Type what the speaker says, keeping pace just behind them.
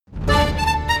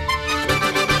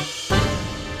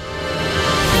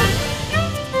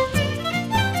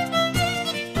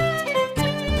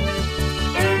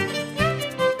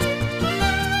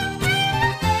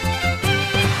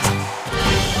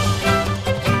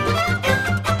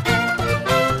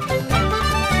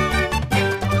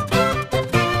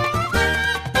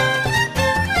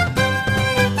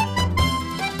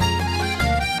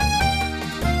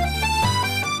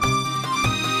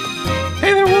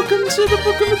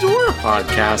welcome to Dora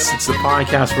Podcast. It's the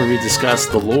podcast where we discuss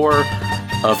the lore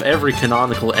of every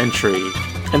canonical entry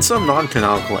and some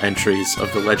non-canonical entries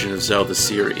of the Legend of Zelda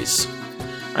series.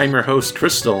 I'm your host,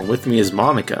 Crystal, and with me is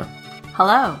Monica.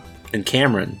 Hello. And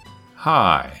Cameron.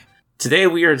 Hi. Today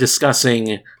we are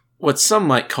discussing what some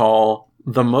might call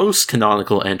the most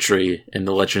canonical entry in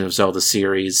the Legend of Zelda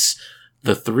series,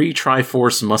 the Three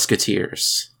Triforce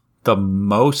Musketeers. The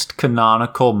most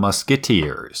canonical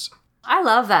Musketeers. I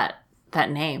love that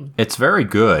name. It's very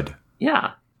good.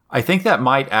 Yeah. I think that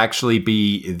might actually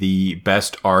be the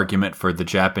best argument for the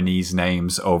Japanese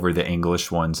names over the English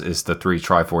ones is the Three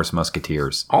Triforce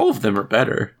Musketeers. All of them are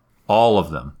better. All of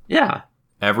them. Yeah.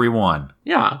 Every one.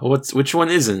 Yeah. Which one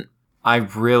isn't? I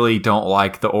really don't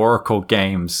like the Oracle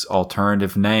games'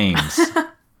 alternative names.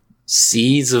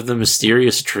 Seeds of the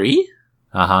Mysterious Tree?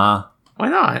 Uh-huh. Why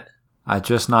not? I'm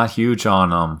just not huge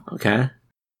on them. Okay.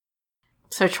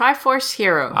 So Triforce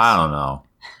Heroes. I don't know.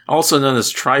 Also known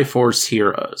as Triforce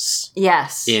Heroes.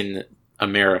 Yes. In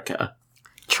America.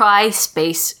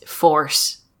 Space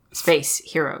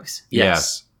Heroes.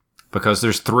 Yes. Because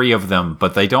there's three of them,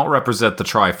 but they don't represent the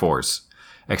Triforce.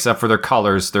 Except for their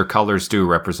colors do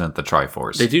represent the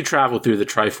Triforce. They do travel through the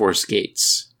Triforce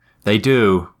gates. They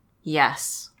do.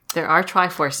 Yes. There are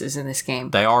Triforces in this game.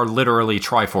 They are literally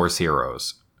Triforce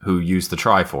heroes who use the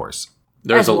Triforce.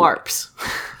 As warps.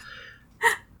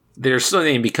 They're so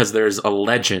named because there's a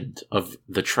legend of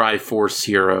the Triforce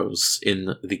heroes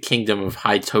in the Kingdom of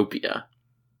Hytopia.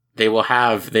 They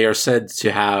are said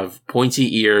to have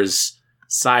pointy ears,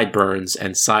 sideburns,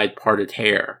 and side-parted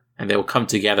hair, and they will come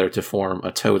together to form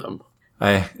a totem.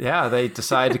 They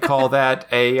decide to call that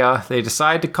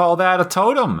a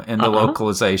totem in the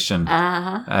localization.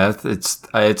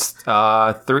 It's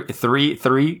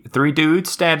three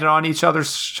dudes standing on each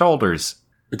other's shoulders.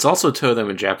 It's also totem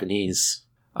in Japanese.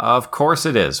 Of course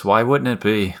it is. Why wouldn't it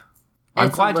be? I'm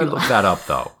glad you looked that up,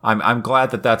 though. I'm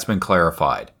glad that's been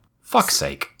clarified. Fuck's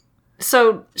sake.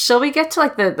 So, shall we get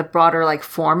to the broader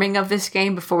forming of this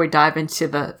game before we dive into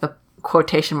the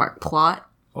quotation mark plot?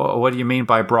 Well, what do you mean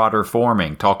by broader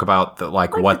forming? Talk about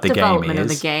what the game is. Development of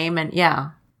the game, and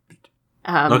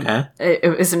Okay.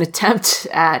 It was an attempt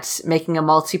at making a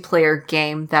multiplayer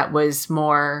game that was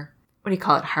more, what do you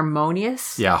call it,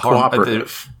 harmonious? Yeah,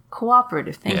 cooperative.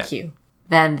 Cooperative, thank you.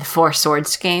 Than the Four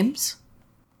Swords games.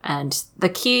 And the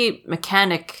key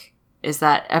mechanic is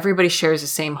that everybody shares the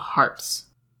same hearts.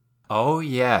 Oh,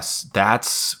 yes.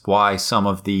 That's why some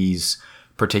of these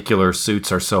particular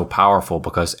suits are so powerful,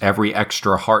 because every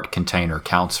extra heart container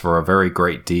counts for a very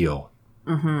great deal.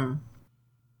 Mm-hmm.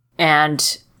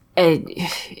 And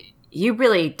you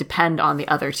really depend on the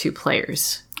other two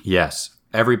players. Yes.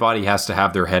 Everybody has to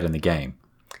have their head in the game.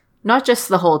 Not just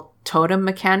the whole totem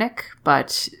mechanic,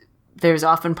 but there's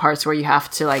often parts where you have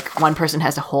to, one person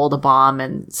has to hold a bomb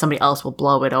and somebody else will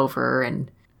blow it over and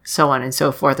so on and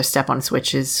so forth, or step on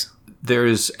switches.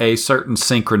 There's a certain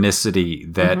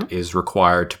synchronicity that is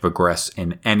required to progress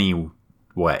in any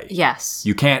way. Yes.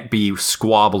 You can't be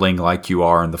squabbling like you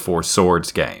are in the Four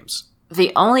Swords games.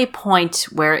 The only point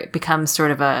where it becomes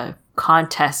sort of a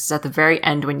contest is at the very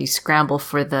end when you scramble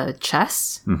for the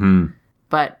chests. Mm-hmm.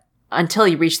 But until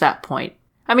you reach that point,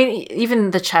 I mean,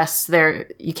 even the chests there,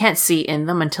 you can't see in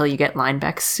them until you get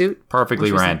Linebeck's suit.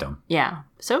 Perfectly random. Yeah.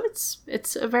 So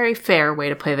it's a very fair way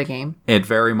to play the game. It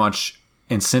very much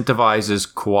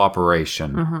incentivizes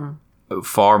cooperation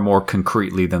far more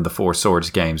concretely than the Four Swords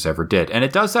games ever did. And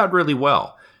it does that really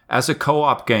well. As a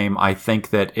co-op game, I think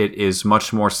that it is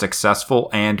much more successful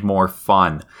and more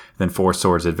fun than Four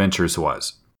Swords Adventures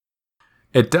was.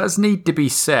 It does need to be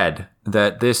said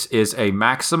that this is a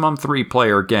maximum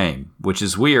 3-player game, which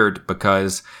is weird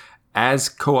because as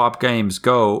co-op games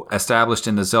go, established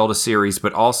in the Zelda series,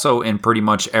 but also in pretty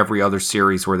much every other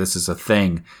series where this is a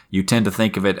thing, you tend to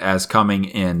think of it as coming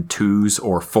in 2s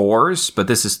or 4s, but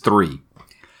this is 3.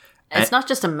 It's not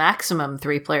just a maximum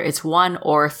 3-player, it's 1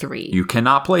 or 3. You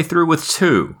cannot play through with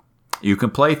 2. You can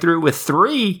play through with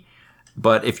 3,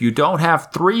 but if you don't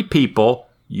have 3 people,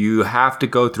 you have to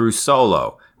go through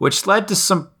solo, which led to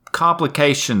some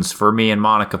complications for me and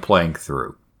Monica playing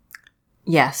through.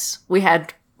 Yes, we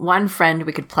had one friend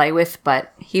we could play with,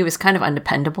 but he was kind of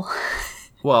undependable.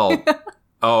 Well,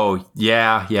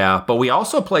 yeah. But we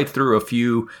also played through a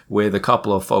few with a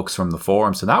couple of folks from the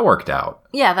forums, and that worked out.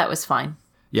 Yeah, that was fine.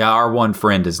 Yeah, our one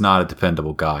friend is not a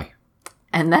dependable guy.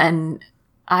 And then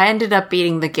I ended up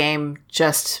beating the game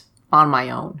just on my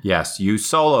own. Yes, you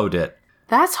soloed it.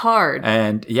 That's hard.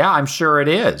 And yeah, I'm sure it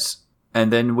is.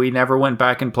 And then we never went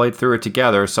back and played through it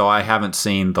together, so I haven't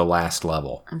seen the last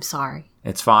level. I'm sorry.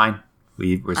 It's fine.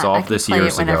 We resolved this years ago. I can play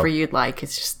it whenever ago. you'd like.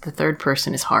 It's just the third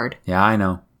person is hard. Yeah, I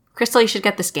know. Crystal, you should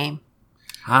get this game.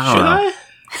 I don't know.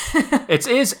 It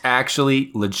is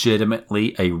actually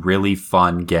legitimately a really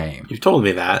fun game. You've told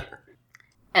me that.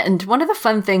 And one of the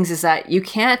fun things is that you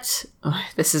can't...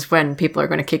 this is when people are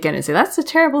going to kick in and say, that's a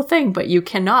terrible thing, but you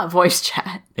cannot voice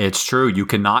chat. It's true. You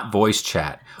cannot voice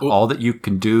chat. All that you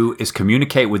can do is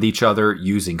communicate with each other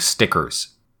using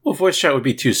stickers. Well, voice chat would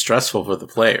be too stressful for the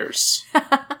players.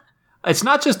 It's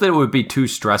not just that it would be too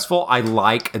stressful. I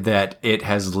like that it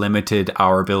has limited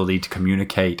our ability to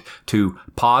communicate to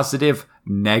positive,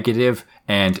 negative,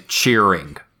 and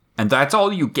cheering. And that's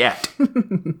all you get.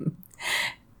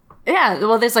 Yeah,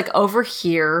 well, there's like over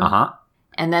here. Uh-huh.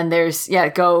 And then there's,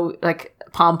 go like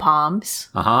pom-poms.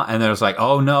 Uh-huh. And there's like,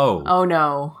 oh no. Oh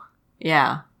no.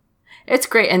 Yeah. It's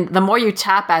great. And the more you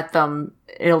tap at them,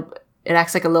 it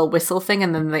acts like a little whistle thing,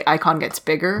 and then the icon gets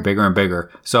bigger. Bigger and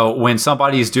bigger. So when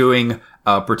somebody's doing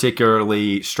a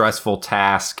particularly stressful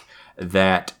task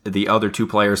that the other two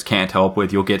players can't help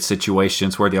with, you'll get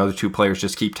situations where the other two players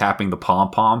just keep tapping the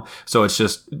pom-pom. So it's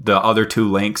just the other two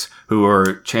links who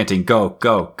are chanting go,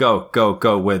 go, go, go,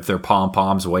 go with their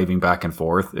pom-poms waving back and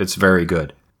forth. It's very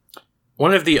good.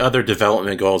 One of the other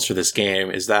development goals for this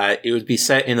game is that it would be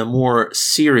set in a more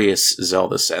serious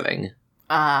Zelda setting. Is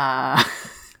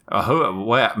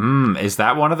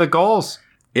that one of the goals?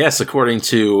 Yes, according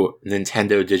to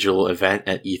Nintendo Digital Event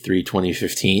at E3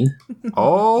 2015.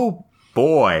 Oh,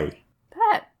 boy.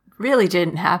 That really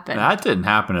didn't happen. That didn't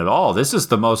happen at all. This is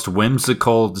the most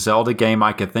whimsical Zelda game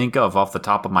I could think of off the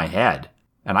top of my head.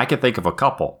 And I could think of a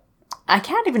couple. I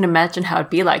can't even imagine how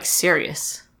it'd be like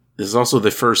serious. This is also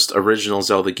the first original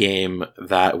Zelda game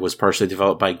that was partially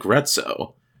developed by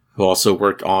Grezzo, who also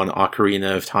worked on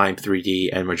Ocarina of Time 3D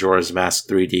and Majora's Mask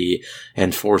 3D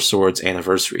and Four Swords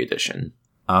Anniversary Edition.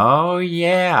 Oh,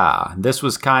 yeah. This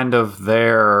was kind of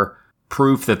their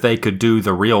proof that they could do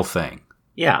the real thing.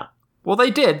 Yeah. Well, they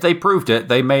did. They proved it.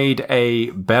 They made a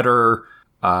better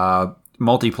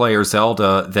multiplayer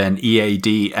Zelda than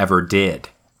EAD ever did.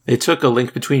 They took A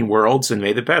Link Between Worlds and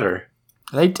made it better.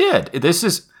 They did. This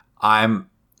is... I'm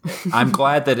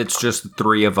glad that it's just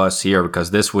three of us here,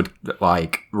 because this would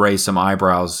raise some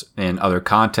eyebrows in other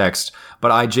contexts.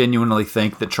 But I genuinely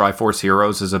think that Triforce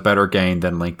Heroes is a better game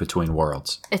than Link Between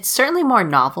Worlds. It's certainly more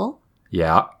novel.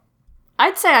 Yeah.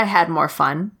 I'd say I had more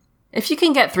fun. If you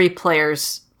can get 3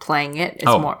 players playing it,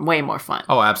 it's way more fun.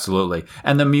 Oh, absolutely.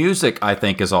 And the music, I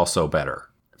think, is also better.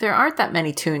 There aren't that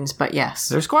many tunes, but yes.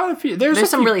 There's quite a few. There's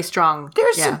some really strong...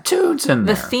 There's some tunes in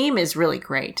there. The theme is really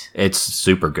great. It's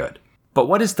super good. But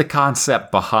what is the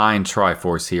concept behind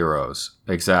Triforce Heroes,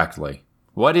 exactly?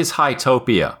 What is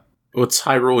Hytopia? What's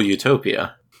Hyrule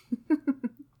Utopia?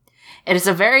 It is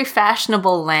a very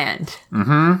fashionable land.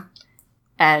 Mm-hmm.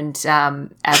 And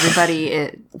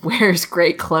everybody wears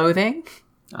great clothing.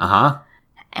 Uh-huh.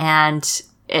 And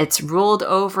it's ruled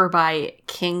over by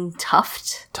King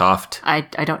Tuft. Tuft. I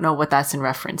don't know what that's in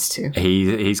reference to.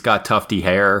 He's got tufty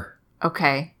hair.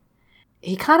 Okay.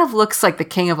 He kind of looks like the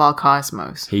King of all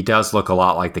Cosmos. He does look a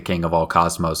lot like the King of all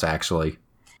Cosmos, actually.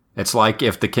 It's like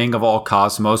if the King of all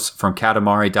Cosmos from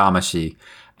Katamari Damacy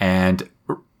and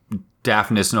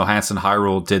Daphnis No Hansen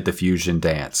Hyrule did the fusion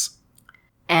dance.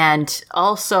 And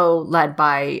also led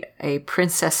by a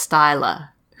Princess Styla,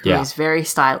 who is very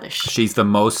stylish. She's the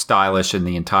most stylish in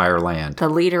the entire land. The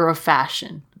leader of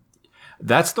fashion.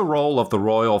 That's the role of the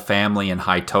royal family in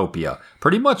Hytopia.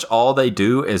 Pretty much all they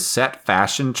do is set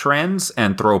fashion trends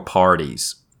and throw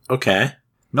parties. Okay.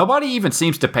 Nobody even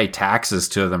seems to pay taxes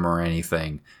to them or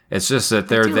anything. It's just that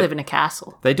they live in a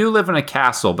castle. They do live in a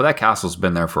castle, but that castle's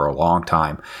been there for a long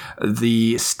time.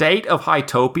 The state of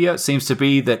Hytopia seems to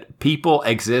be that people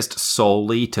exist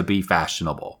solely to be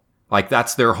fashionable. Like,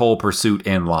 that's their whole pursuit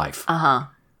in life. Uh-huh.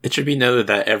 It should be noted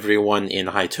that everyone in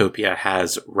Hytopia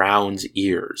has round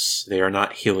ears. They are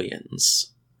not Hylians.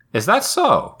 Is that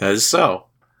so? That is so.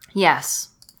 Yes.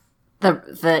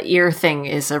 The ear thing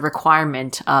is a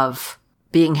requirement of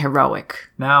being heroic.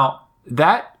 Now,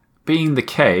 that being the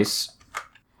case,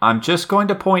 I'm just going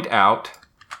to point out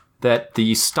that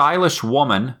the stylish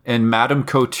woman in Madame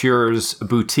Couture's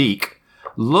boutique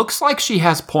looks like she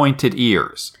has pointed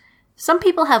ears. Some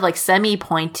people have like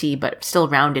semi-pointy but still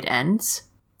rounded ends.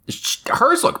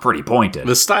 Hers look pretty pointed.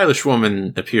 The stylish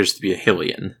woman appears to be a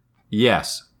Hylian.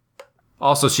 Yes.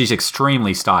 Also, she's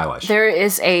extremely stylish. There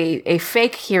is a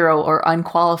fake hero or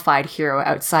unqualified hero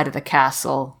outside of the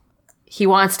castle. He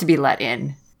wants to be let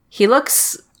in. He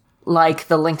looks like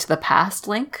the Link to the Past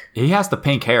Link. He has the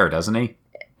pink hair, doesn't he?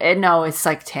 No, it's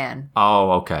like tan.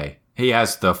 Oh, okay. He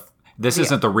has This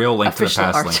isn't the real Link to the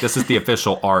Past art. Link. This is the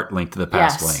official art Link to the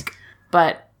Past Yes, Link.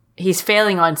 but He's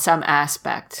failing on some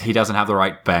aspect. He doesn't have the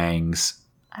right bangs.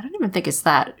 I don't even think it's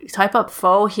that. Type up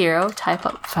faux hero. Type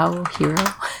up faux hero.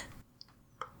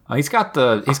 He's got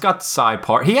the side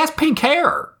part. He has pink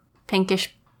hair.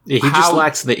 Pinkish. Yeah, he just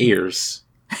lacks the ears.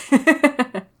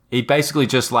 He basically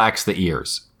just lacks the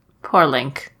ears. Poor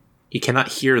Link. He cannot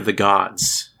hear the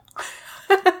gods.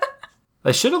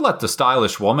 They should have let the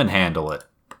stylish woman handle it.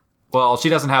 Well, she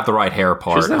doesn't have the right hair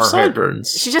part. She doesn't have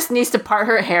sideburns. She just needs to part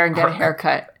her hair and get a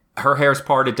haircut. Her hair's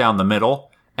parted down the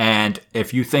middle, and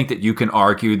if you think that you can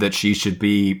argue that she should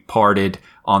be parted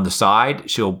on the side,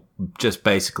 she'll just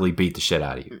basically beat the shit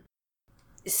out of you.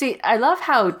 See, I love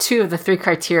how 2 of the 3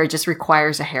 criteria just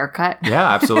requires a haircut.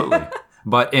 Yeah, absolutely.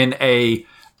 But in a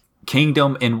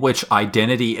kingdom in which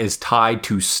identity is tied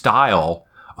to style,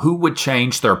 who would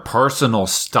change their personal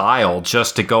style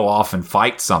just to go off and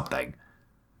fight something?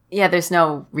 Yeah, there's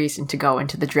no reason to go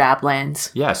into the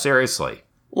Drablands. Yeah, seriously.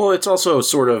 Well, it's also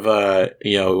sort of,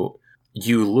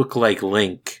 you look like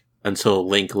Link until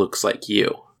Link looks like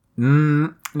you.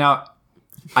 Now,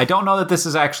 I don't know that this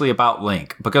is actually about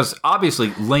Link, because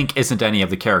obviously Link isn't any of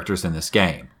the characters in this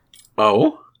game.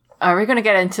 Oh? Are we going to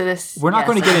get into this? We're not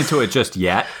going to get into it just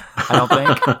yet, I don't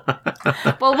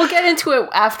think. Well, we'll get into it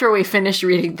after we finish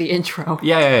reading the intro.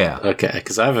 Yeah. Okay,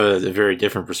 because I have a very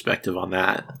different perspective on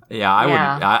that. Yeah,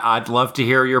 I'd love to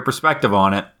hear your perspective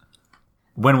on it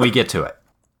when we get to it.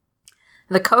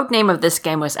 The code name of this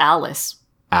game was Alice.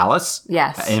 Alice?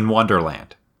 Yes. In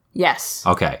Wonderland? Yes.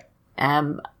 Okay.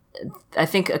 I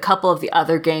think a couple of the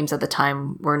other games at the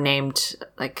time were named,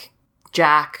 like,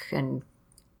 Jack and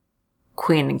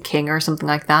Queen and King or something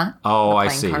like that. Oh, I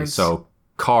see. Cards. So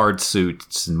card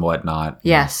suits and whatnot.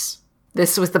 Yes.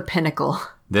 This was the pinnacle.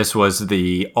 This was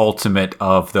the ultimate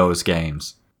of those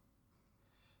games.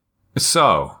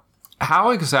 So,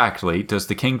 how exactly does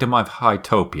the Kingdom of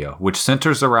Hytopia, which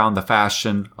centers around the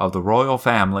fashion of the royal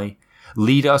family,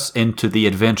 lead us into the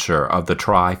adventure of the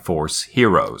Triforce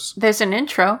heroes? There's an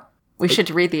intro. We should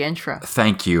read the intro.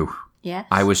 Thank you. Yes.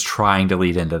 I was trying to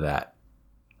lead into that.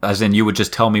 As in, you would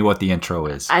just tell me what the intro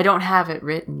is. I don't have it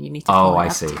written. You need to Oh, pull it I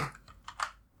up. see.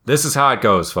 This is how it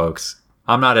goes, folks.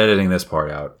 I'm not editing this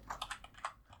part out.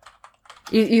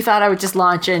 You thought I would just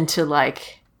launch into,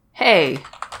 like, hey,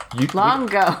 long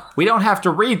ago. We don't have to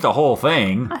read the whole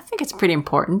thing. I think it's pretty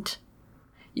important.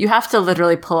 You have to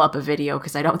literally pull up a video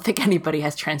because I don't think anybody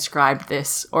has transcribed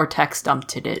this or text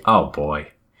dumped it. Oh,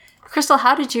 boy. Crystal,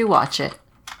 how did you watch it?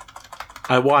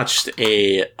 I watched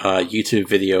a YouTube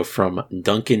video from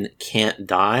Duncan Can't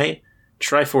Die,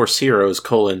 Triforce Heroes,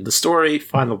 the story,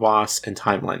 final boss, and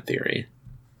timeline theory.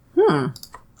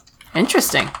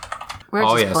 Interesting.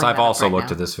 Oh, yes, I've also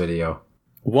looked at this video.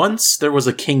 Once there was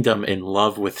a kingdom in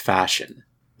love with fashion.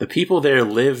 The people there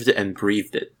lived and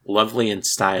breathed it, lovely and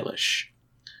stylish.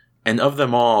 And of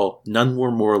them all, none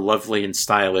were more lovely and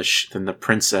stylish than the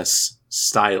Princess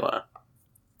Styla.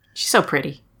 She's so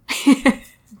pretty.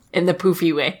 In the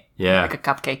poofy way. Yeah. Like a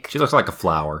cupcake. She looks like a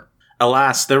flower.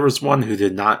 Alas, there was one who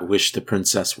did not wish the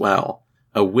princess well,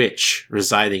 a witch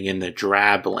residing in the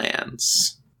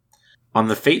Drablands. On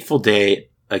the fateful day,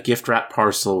 a gift-wrapped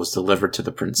parcel was delivered to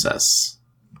the princess.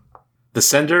 The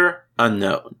sender,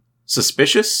 unknown.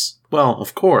 Suspicious? Well,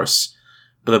 of course.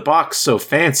 But the box so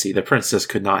fancy, the princess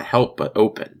could not help but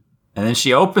open. And then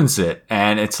she opens it,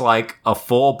 and it's like a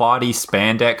full-body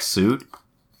spandex suit,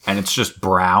 and it's just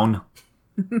brown.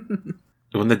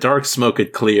 When the dark smoke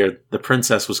had cleared, the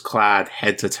princess was clad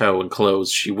head to toe in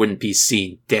clothes she wouldn't be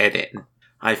seen dead in.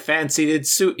 I fancied it'd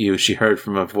suit you, she heard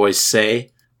from a voice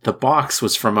say. The box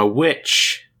was from a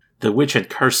witch. The witch had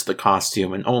cursed the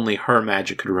costume, and only her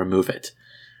magic could remove it.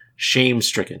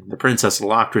 Shame-stricken, the princess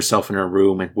locked herself in her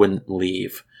room and wouldn't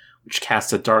leave, which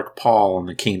cast a dark pall on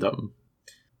the kingdom.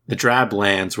 The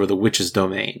Drablands were the witch's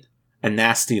domain, a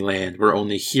nasty land where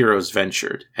only heroes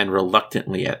ventured, and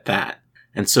reluctantly at that.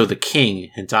 And so the king,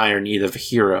 in dire need of a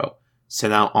hero,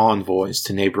 sent out envoys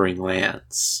to neighboring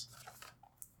lands.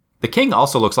 The king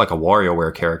also looks like a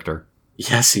WarioWare character.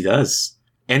 Yes, he does.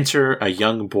 Enter a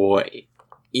young boy,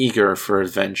 eager for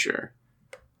adventure.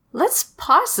 Let's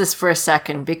pause this for a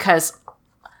second because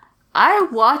I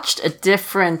watched a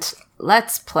different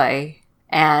Let's Play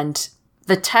and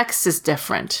the text is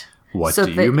different. What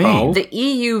do you mean? The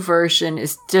EU version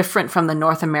is different from the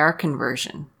North American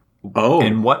version. Oh.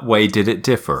 In what way did it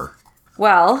differ?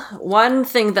 Well, one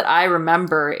thing that I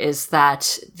remember is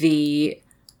that the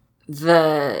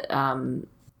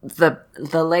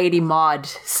lady mod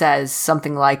says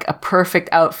something like a perfect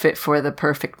outfit for the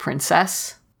perfect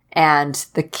princess, and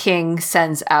the king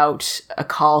sends out a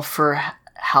call for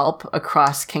help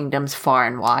across kingdoms far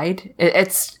and wide.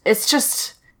 It's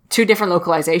just 2 different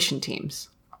localization teams.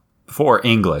 For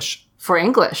English. For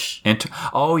English.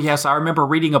 Oh, yes, I remember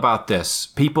reading about this.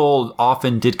 People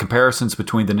often did comparisons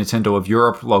between the Nintendo of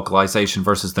Europe localization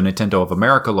versus the Nintendo of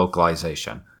America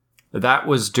localization. That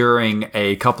was during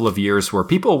a couple of years where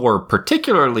people were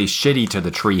particularly shitty to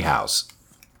the Treehouse.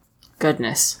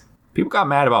 Goodness. People got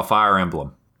mad about Fire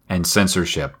Emblem and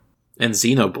censorship. And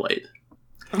Xenoblade.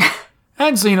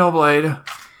 And Xenoblade.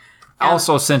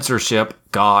 Also censorship.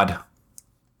 God.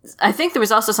 I think there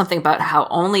was also something about how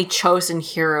only chosen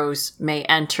heroes may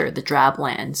enter the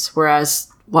Drablands,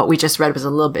 whereas what we just read was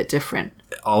a little bit different.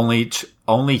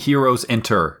 Only heroes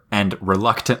enter, and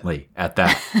reluctantly at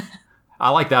that.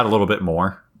 I like that a little bit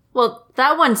more. Well,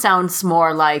 that one sounds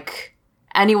more like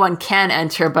anyone can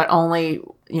enter, but only,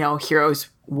 heroes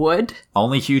would.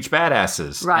 Only huge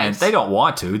badasses. Right. And they don't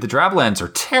want to. The Drablands are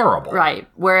terrible. Right.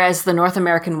 Whereas the North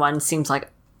American one seems like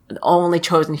only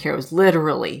chosen heroes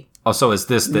literally. Oh, so is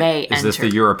this the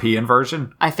European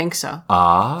version? I think so.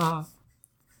 Ah.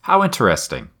 How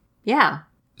interesting. Yeah.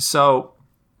 So,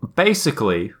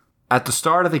 basically, at the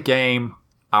start of the game,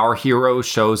 our hero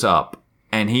shows up,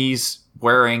 and he's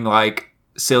wearing,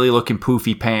 silly-looking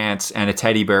poofy pants and a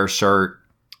teddy bear shirt.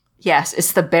 Yes,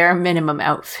 it's the bare minimum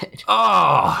outfit.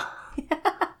 Oh!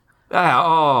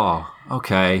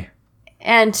 Okay.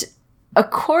 And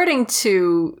according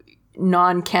to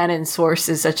non-canon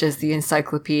sources such as the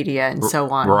encyclopedia and so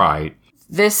on. Right.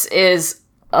 This is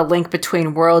a Link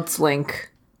Between Worlds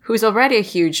Link, who's already a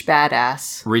huge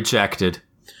badass. Rejected.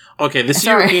 Okay, this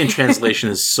European translation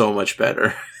is so much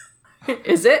better.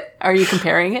 Is it? Are you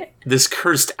comparing it? This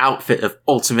cursed outfit of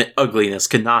ultimate ugliness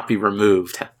cannot be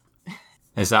removed.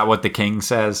 Is that what the king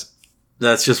says?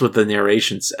 That's just what the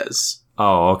narration says.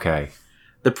 Oh, okay.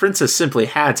 The princess simply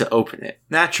had to open it.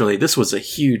 Naturally, this was a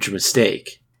huge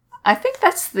mistake. I think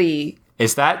that's the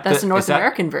North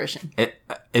American version.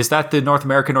 Is that the North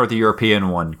American or the European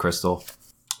one, Crystal?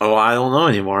 Oh, I don't know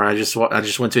anymore. I just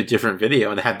went to a different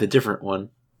video and it had the different one.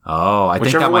 Oh,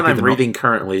 Whichever one I'm reading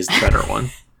currently is the better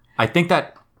one. I think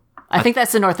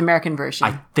that's the North American version.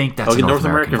 I think that's the North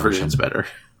American version's better.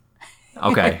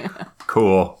 Okay,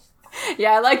 cool.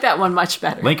 Yeah, I like that one much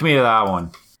better. Link me to that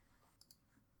one.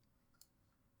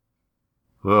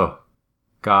 Ugh.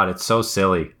 God, it's so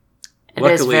silly.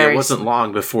 Luckily, it wasn't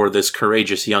long before this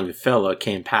courageous young fella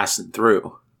came passing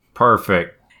through.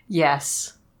 Perfect.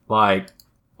 Yes. What?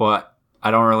 I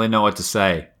don't really know what to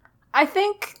say. I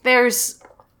think this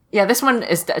one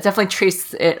definitely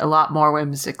treats it a lot more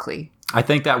whimsically. I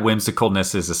think that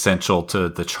whimsicalness is essential to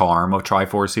the charm of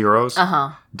Triforce Heroes.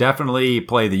 Uh-huh. Definitely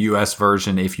play the US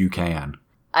version if you can.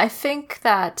 I think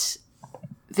that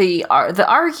the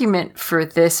argument for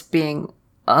this being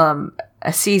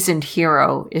a seasoned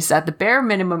hero is that the bare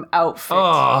minimum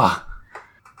outfit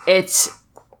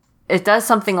it does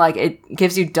something like it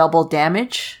gives you double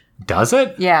damage. Does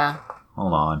it? Yeah.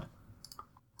 Hold on.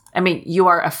 I mean, you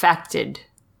are affected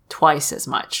twice as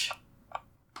much.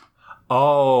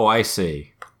 Oh, I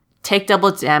see. Take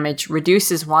double damage,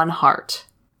 reduces 1 heart.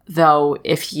 Though,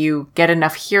 if you get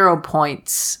enough hero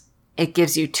points, it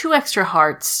gives you 2 extra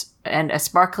hearts and a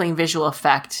sparkling visual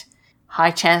effect.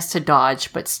 High chance to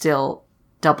dodge, but still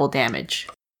double damage.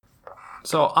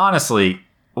 So, honestly,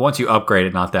 once you upgrade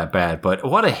it, not that bad. But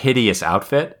what a hideous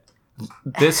outfit.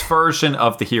 This version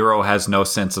of the hero has no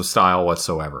sense of style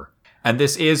whatsoever. And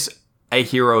this is a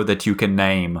hero that you can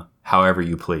name however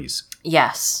you please.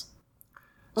 Yes.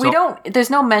 So, there's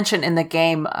no mention in the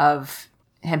game of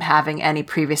him having any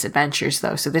previous adventures,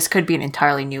 though, so this could be an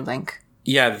entirely new Link.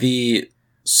 Yeah,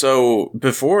 so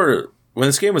before, when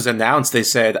this game was announced, they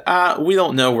said, we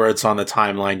don't know where it's on the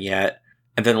timeline yet.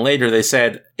 And then later they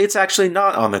said, it's actually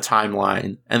not on the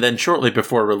timeline. And then shortly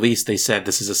before release, they said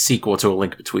this is a sequel to A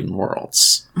Link Between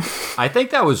Worlds. I think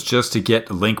that was just to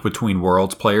get Link Between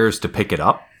Worlds players to pick it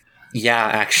up. Yeah,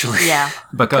 actually. Yeah.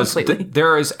 Because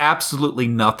there is absolutely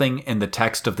nothing in the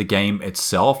text of the game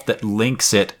itself that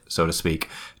links it, so to speak,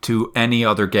 to any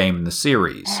other game in the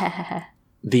series.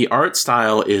 The art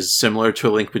style is similar to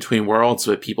A Link Between Worlds,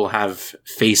 but people have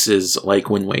faces like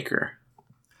Wind Waker.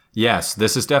 Yes,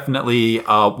 this is definitely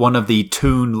one of the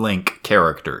Toon Link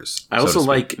characters. I also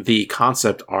like the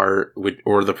concept art,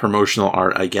 or the promotional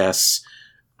art, I guess,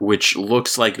 which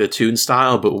looks like the Toon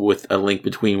style, but with A Link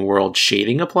Between Worlds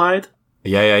shading applied.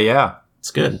 Yeah. It's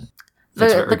good.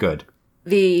 It's very good.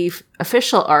 The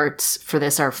official arts for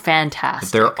this are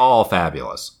fantastic. They're all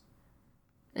fabulous.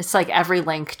 It's like every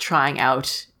Link trying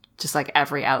out just like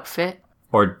every outfit.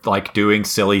 Or like doing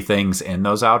silly things in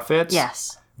those outfits.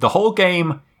 Yes. The whole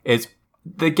game is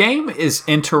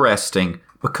interesting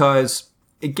because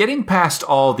getting past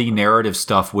all the narrative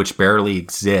stuff which barely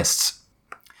exists,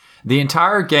 The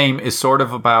entire game is sort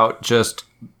of about just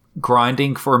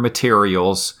grinding for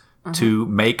materials to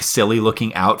make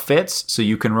silly-looking outfits, so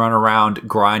you can run around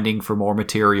grinding for more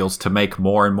materials to make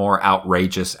more and more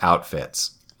outrageous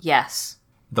outfits. Yes.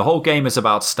 The whole game is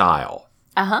about style.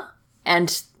 Uh-huh.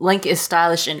 And Link is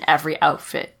stylish in every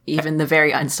outfit, even the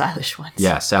very unstylish ones.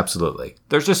 Yes, absolutely.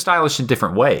 They're just stylish in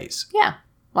different ways. Yeah.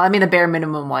 Well, I mean, the bare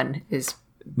minimum one is...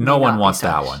 No one wants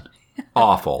that one.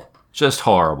 Awful. Just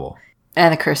horrible.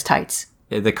 And the cursed tights.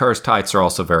 The cursed tights are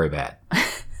also very bad.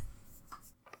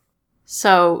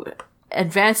 So,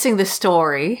 advancing the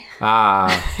story.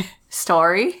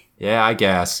 Story? Yeah, I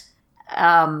guess.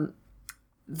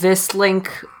 This Link?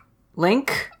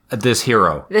 This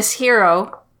hero. This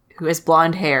hero, who has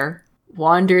blonde hair,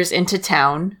 wanders into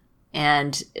town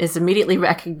and is immediately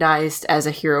recognized as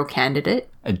a hero candidate.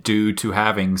 Due to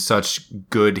having such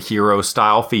good hero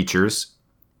style features.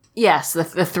 Yes, the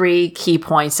 3 key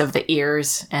points of the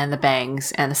ears and the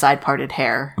bangs and the side-parted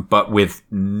hair. But with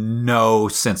no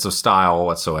sense of style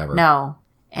whatsoever. No.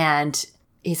 And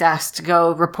he's asked to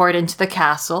go report into the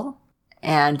castle.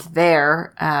 And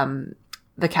there,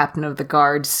 the captain of the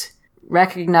guards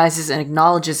recognizes and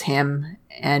acknowledges him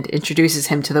and introduces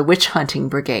him to the witch hunting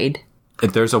brigade.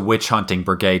 There's a witch hunting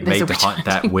brigade made to hunt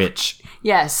that witch.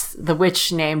 Yes, the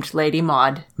witch named Lady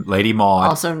Maud. Lady Maud.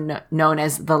 Also known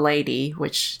as the Lady,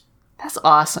 which... That's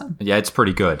awesome. Yeah, it's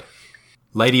pretty good.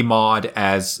 Lady Maud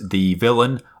as the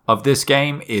villain of this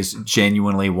game is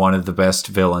genuinely one of the best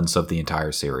villains of the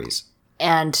entire series.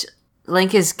 And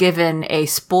Link is given a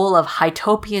spool of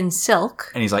Hytopian silk.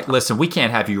 And he's like, listen, we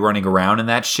can't have you running around in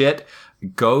that shit.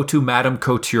 Go to Madame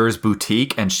Couture's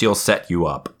boutique and she'll set you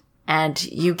up. And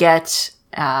you get,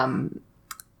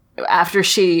 after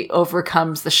she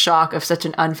overcomes the shock of such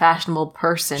an unfashionable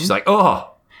person... She's like,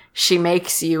 oh! She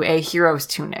makes you a hero's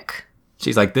tunic.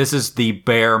 She's like, this is the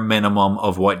bare minimum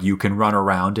of what you can run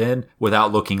around in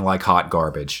without looking like hot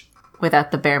garbage. Without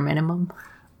the bare minimum?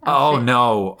 Oh,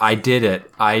 no. I did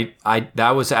it.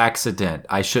 That was accident.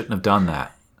 I shouldn't have done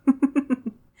that.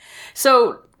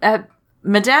 So,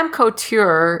 Madame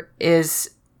Couture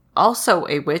is also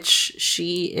a witch.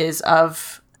 She is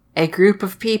of a group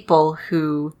of people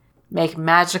who make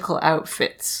magical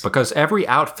outfits. Because every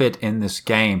outfit in this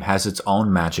game has its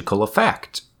own magical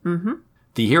effect. Mm-hmm.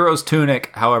 The hero's tunic,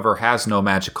 however, has no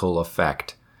magical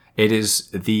effect. It is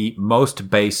the most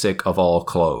basic of all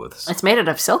clothes. It's made out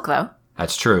of silk, though.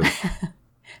 That's true.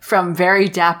 From very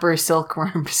dapper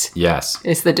silkworms. Yes.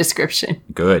 Is the description.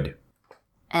 Good.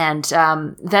 And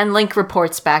then Link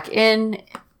reports back in.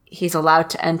 He's allowed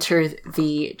to enter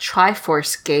the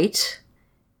Triforce Gate,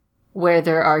 where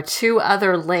there are 2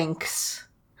 other Links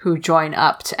who join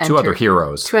up to enter... 2 other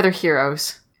heroes. 2 other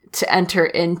heroes to enter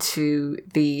into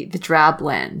the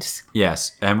Drablands.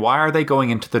 Yes, and why are they going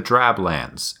into the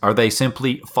Drablands? Are they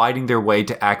simply fighting their way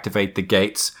to activate the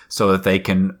gates so that they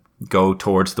can go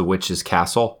towards the witch's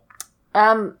castle?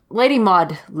 Lady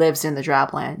Maud lives in the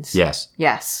Drablands. Yes.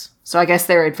 Yes. So I guess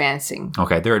they're advancing.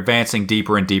 Okay, they're advancing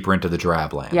deeper and deeper into the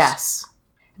Drablands. Yes.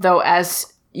 Though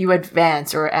as you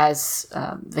advance, or as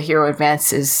the hero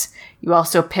advances, you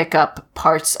also pick up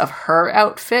parts of her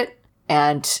outfit,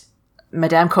 and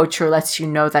Madame Couture lets you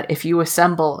know that if you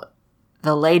assemble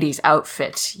the lady's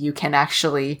outfit, you can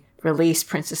actually release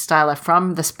Princess Styla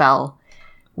from the spell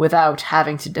without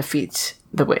having to defeat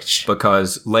the witch.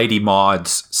 Because Lady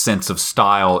Maud's sense of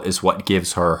style is what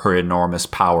gives her her enormous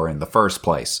power in the first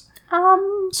place.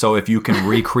 So if you can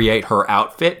recreate her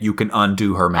outfit, you can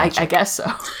undo her magic. I guess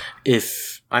so.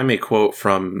 If I may quote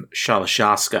from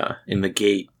Shalashaska in the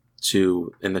gate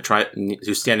to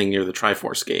standing near the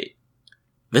Triforce Gate.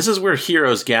 This is where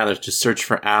heroes gather to search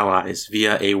for allies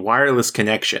via a wireless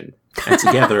connection, and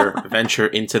together venture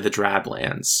into the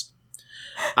Drablands.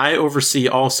 I oversee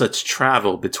all such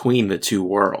travel between the 2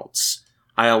 worlds.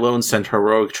 I alone send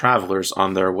heroic travelers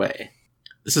on their way.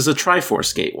 This is a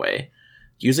Triforce gateway.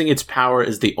 Using its power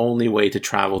is the only way to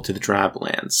travel to the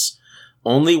Drablands.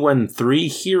 Only when 3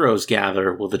 heroes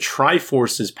gather will the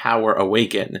Triforce's power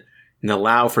awaken and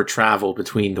allow for travel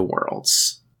between the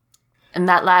worlds. And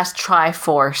that last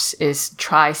Triforce is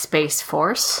Tri-Space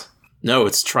Force? No,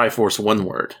 it's Triforce one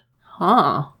word.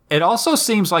 Huh. It also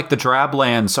seems like the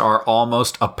Drablands are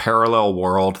almost a parallel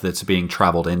world that's being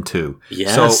traveled into.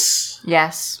 Yes.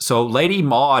 Yes. So Lady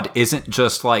Maud isn't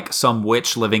just like some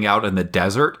witch living out in the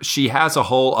desert. She has a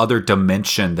whole other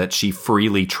dimension that she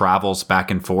freely travels back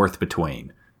and forth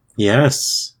between.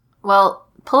 Yes. Well,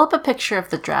 pull up a picture of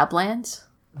the Drablands.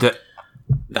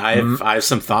 I have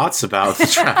some thoughts about the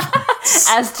Drablands.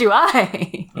 As do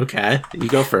I. Okay, you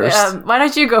go first. Why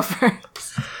don't you go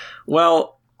first?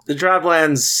 Well, The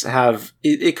Drablands have...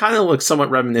 It kind of looks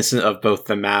somewhat reminiscent of both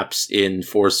the maps in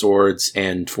Four Swords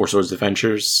and Four Swords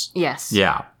Adventures. Yes.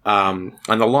 Yeah. And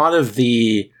a lot of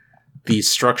the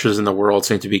structures in the world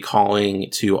seem to be calling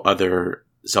to other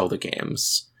Zelda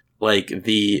games. Like,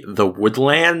 the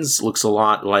Woodlands looks a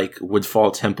lot like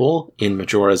Woodfall Temple in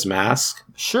Majora's Mask.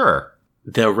 Sure.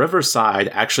 The Riverside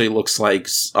actually looks like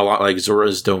a lot like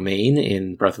Zora's Domain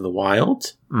in Breath of the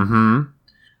Wild. Mm-hmm.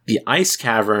 The Ice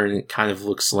Cavern kind of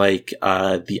looks like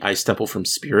the Ice Temple from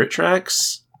Spirit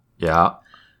Tracks. Yeah.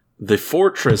 The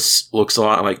Fortress looks a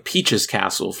lot like Peach's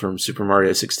Castle from Super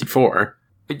Mario 64.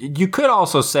 You could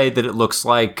also say that it looks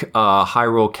like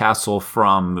Hyrule Castle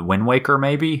from Wind Waker,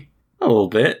 maybe? A little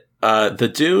bit.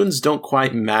 The dunes don't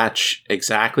quite match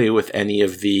exactly with any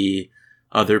of the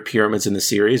other pyramids in the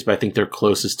series, but I think they're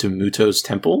closest to Muto's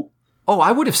temple. Oh,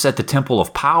 I would have said the Temple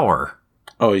of Power.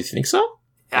 Oh, you think so?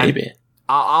 Maybe.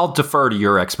 I'll defer to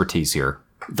your expertise here.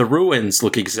 The ruins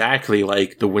look exactly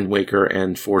like the Wind Waker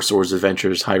and Four Swords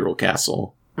Adventures Hyrule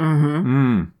Castle.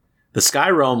 Mm-hmm. The Sky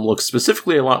Realm looks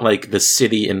specifically a lot like the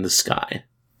city in the sky.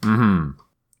 Mm-hmm.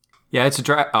 Yeah, it's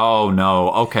a Oh,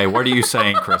 no. Okay, what are you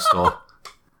saying, Crystal?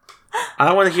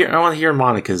 I want to hear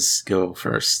Monica's go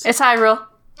first. It's Hyrule.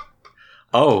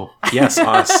 Oh, yes,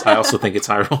 us. I also think it's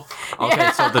Hyrule.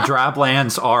 Okay, so the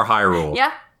Drablands are Hyrule.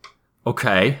 Yeah.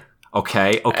 Okay.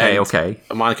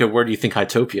 Monica, where do you think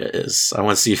Hytopia is? I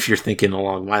want to see if you're thinking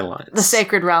along my lines. The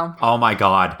Sacred Realm. Oh my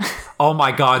god.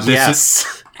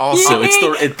 Yes. Also,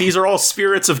 these are all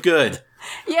spirits of good.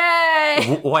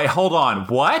 Yay! Wait, hold on.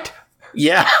 What?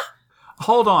 Yeah.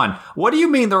 Hold on. What do you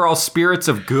mean they're all spirits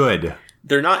of good?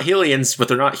 They're not Hylians, but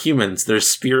they're not humans. They're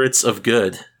spirits of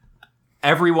good.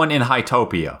 Everyone in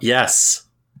Hytopia. Yes.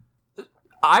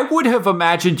 I would have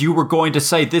imagined you were going to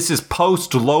say this is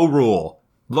post-Low Rule.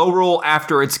 Low Rule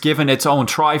after it's given its own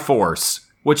Triforce,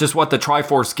 which is what the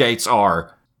Triforce gates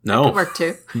are. No. Could work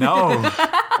too. No.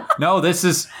 No, this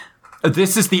is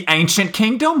the ancient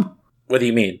kingdom? What do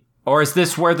you mean? Or is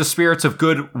this where the spirits of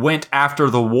good went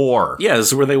after the war? Yeah, this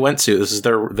is where they went to. This is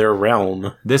their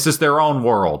realm. This is their own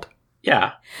world.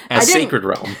 Yeah. A sacred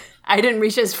realm. I didn't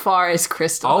reach as far as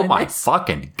Crystal. Oh my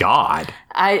fucking god.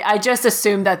 I just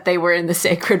assumed that they were in the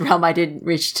Sacred Realm. I didn't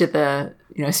reach to the,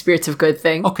 spirits of good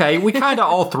thing. Okay, we kind of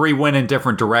all three went in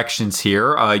different directions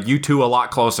here. You two a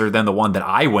lot closer than the one that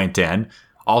I went in.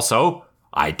 Also,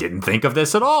 I didn't think of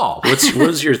this at all. What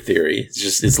was your theory?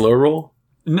 It's low roll?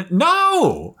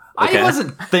 No! Okay. I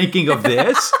wasn't thinking of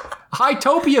this.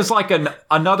 Hytopia is like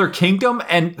another kingdom,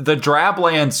 and the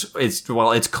Drablands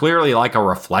it's clearly like a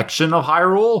reflection of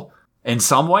Hyrule in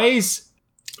some ways.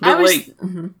 But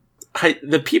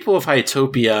the people of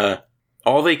Hytopia,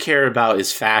 all they care about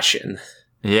is fashion.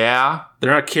 Yeah,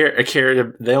 they're not they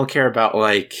don't care about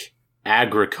like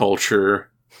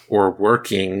agriculture or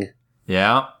working.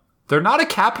 Yeah, they're not a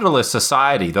capitalist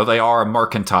society, though they are a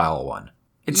mercantile one.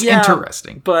 It's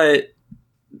interesting, but.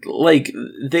 Like,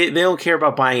 they don't care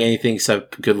about buying anything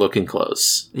except good-looking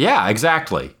clothes. Yeah,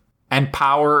 exactly. And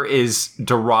power is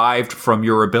derived from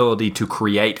your ability to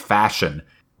create fashion,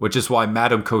 which is why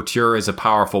Madame Couture is a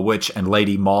powerful witch and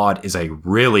Lady Maud is a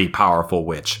really powerful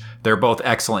witch. They're both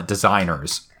excellent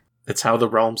designers. That's how the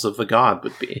realms of the god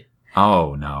would be.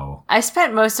 Oh, no. I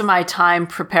spent most of my time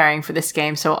preparing for this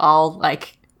game, so all,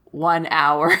 1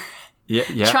 hour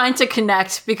trying to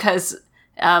connect because...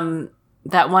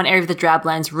 that one area of the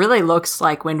Drablands really looks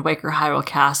like Wind Waker Hyrule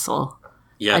Castle.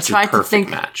 Yeah, it's a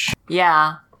perfect match.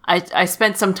 Yeah. I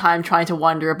spent some time trying to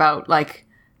wonder about,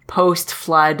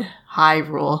 post-flood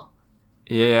Hyrule.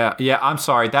 Yeah, I'm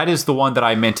sorry. That is the one that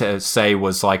I meant to say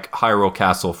was like Hyrule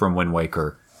Castle from Wind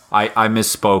Waker. I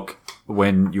misspoke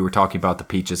when you were talking about the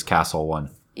Peach's Castle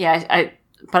one. Yeah,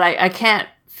 but I can't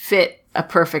fit a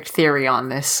perfect theory on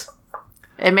this.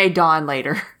 It may dawn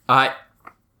later.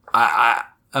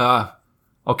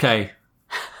 Okay.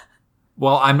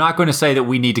 Well, I'm not going to say that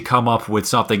we need to come up with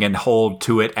something and hold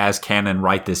to it as canon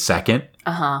right this second.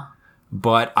 Uh-huh.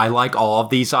 But I like all of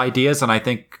these ideas, and I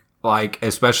think,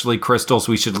 especially Crystals,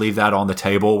 we should leave that on the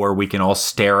table where we can all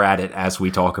stare at it as we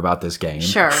talk about this game.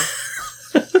 Sure.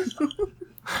 Because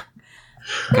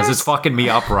it's fucking me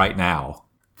up right now.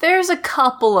 There's a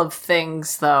couple of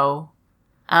things, though.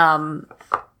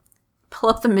 Pull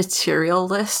up the material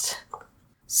list.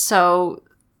 So...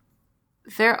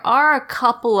 there are a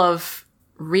couple of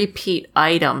repeat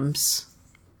items,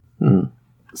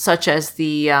 such as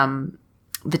the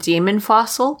demon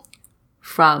fossil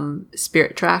from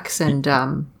Spirit Tracks, and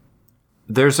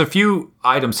there's a few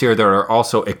items here that are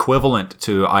also equivalent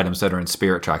to items that are in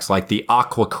Spirit Tracks, like the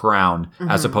Aqua Crown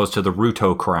as opposed to the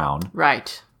Ruto Crown.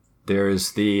 Right.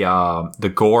 There's the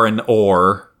Goron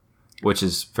Ore which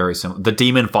is very similar. The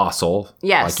demon fossil,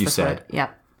 Yes, like you said.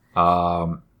 Yep.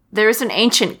 There is an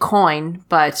ancient coin,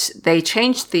 but they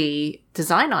changed the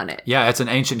design on it. Yeah, it's an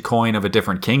ancient coin of a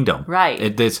different kingdom.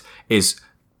 Right. This is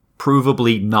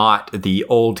provably not the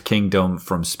old kingdom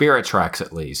from Spirit Tracks,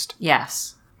 at least.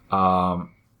 Yes.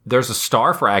 There's a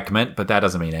star fragment, but that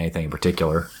doesn't mean anything in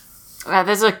particular.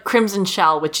 There's a crimson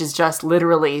shell, which is just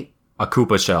literally A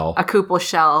Koopa shell. a Koopa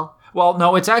shell. Well,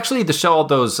 no, it's actually the shell of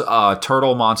those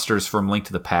turtle monsters from Link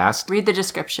to the Past. Read the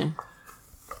description.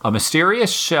 A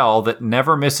mysterious shell that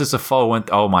never misses a foe.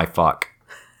 Oh my fuck!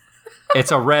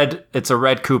 It's a red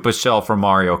Koopa shell from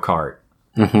Mario Kart.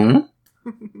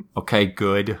 Mm-hmm. Okay,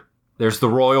 good. There's the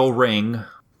royal ring.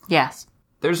 Yes.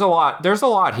 There's a lot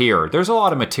here. There's a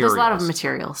lot of materials. There's a lot of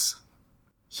materials.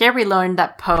 Here we learned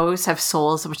that Poes have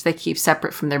souls which they keep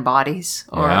separate from their bodies.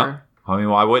 Or Yeah. I mean,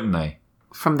 why wouldn't they?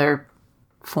 from their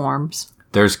forms.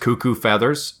 There's cuckoo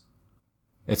feathers.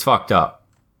 It's fucked up.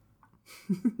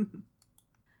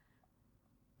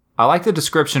 I like the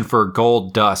description for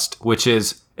gold dust, which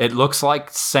is, it looks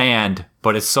like sand,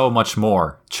 but it's so much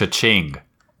more. Cha-ching.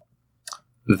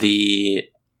 Did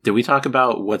we talk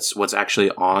about what's actually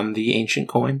on the ancient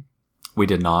coin? We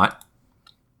did not.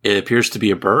 It appears to be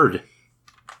a bird.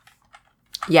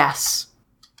 Yes.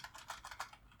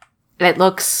 It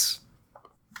looks,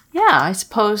 yeah, I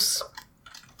suppose,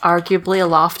 arguably a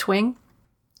loftwing.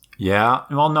 Yeah.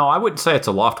 Well, no, I wouldn't say it's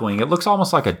a loftwing. It looks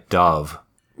almost like a dove.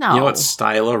 No. You know what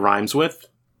Styla rhymes with?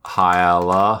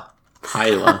 Hyla.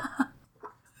 Hyla.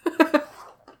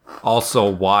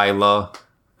 Also Wyla,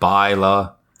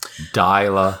 Byla,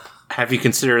 Dyla. Have you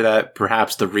considered that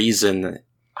perhaps the reason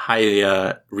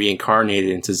Hylia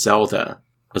reincarnated into Zelda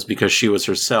was because she was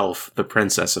herself the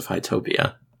Princess of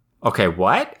Hytopia? Okay,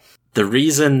 what? The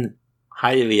reason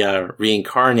Hylia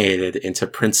reincarnated into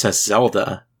Princess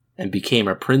Zelda and became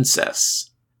a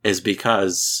princess is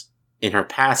because in her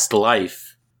past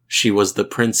life, she was the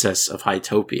Princess of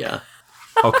Hytopia.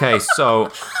 Okay,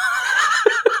 so...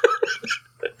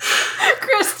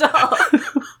 Crystal!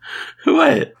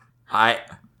 What?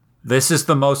 This is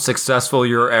the most successful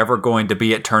you're ever going to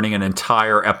be at turning an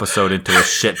entire episode into a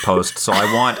shitpost, so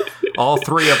I want all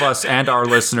three of us and our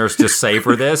listeners to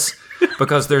savor this,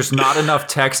 because there's not enough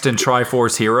text in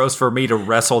Triforce Heroes for me to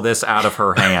wrestle this out of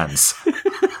her hands.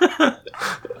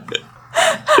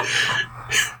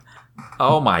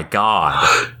 Oh my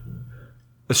god.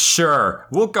 Sure,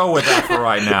 we'll go with that for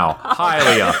right now.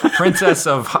 Hylia, Princess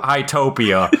of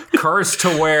Hytopia, cursed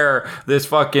to wear this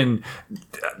fucking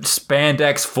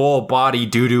spandex full body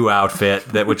doo-doo outfit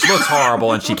which looks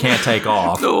horrible and she can't take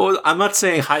off. No, I'm not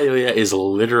saying Hylia is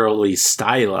literally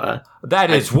Styla.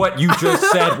 That is what you just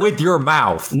said with your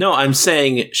mouth. No, I'm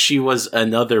saying she was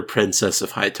another Princess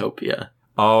of Hytopia.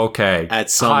 Okay. At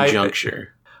some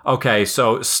juncture. Okay,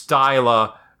 so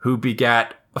Styla, who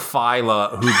begat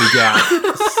Phyla, who begat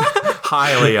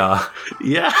Hylia.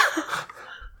 Yeah.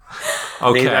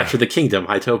 Okay. Named after the kingdom,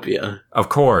 Hytopia. Of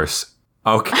course.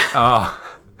 Okay.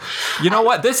 You know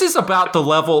what? This is about the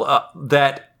level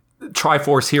that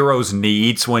Triforce Heroes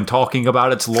needs when talking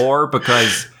about its lore,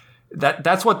 because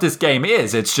that's what this game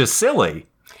is. It's just silly.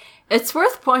 It's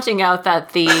worth pointing out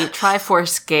that the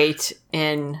Triforce Gate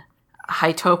in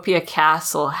Hytopia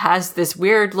Castle has this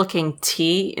weird-looking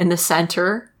T in the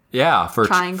center. Yeah, for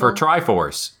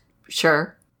Triforce.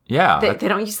 Sure. Yeah. They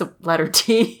don't use the letter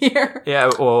T here.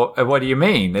 Yeah, well, what do you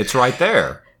mean? It's right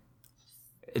there.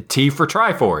 T for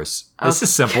Triforce. This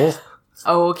is simple.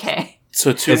 Okay.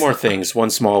 So two more things. One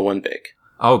small, one big.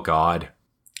 Oh, God.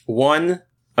 One,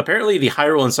 apparently the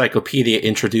Hyrule Encyclopedia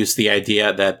introduced the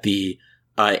idea that the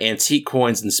antique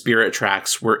coins and spirit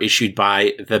tracks were issued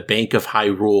by the Bank of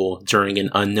Hyrule during an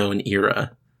unknown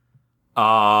era.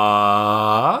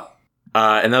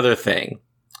 Another thing.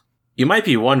 You might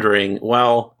be wondering,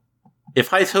 well, if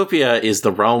Hytopia is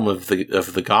the realm of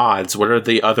the gods, what are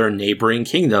the other neighboring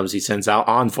kingdoms he sends out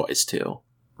envoys to?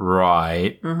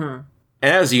 Right. Mm-hmm.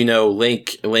 And as you know,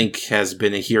 Link has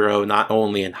been a hero not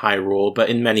only in Hyrule, but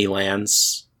in many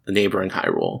lands, the neighboring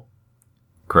Hyrule.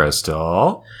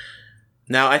 Crystal?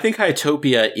 Now, I think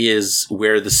Hytopia is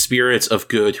where the spirits of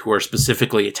good who are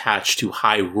specifically attached to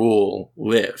Hyrule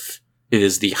live. It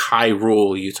is the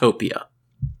Hyrule Utopia.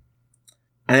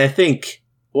 And I think,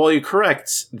 well, you're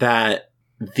correct that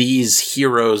these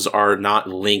heroes are not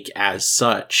Link as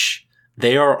such.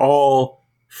 They are all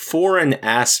foreign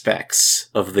aspects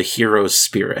of the hero's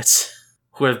spirit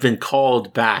who have been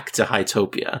called back to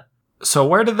Hytopia. So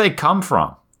where did they come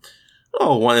from?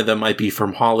 Oh, one of them might be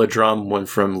from Holodrum, one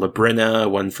from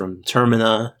Labrina, one from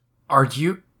Termina. Are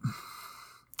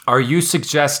you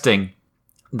suggesting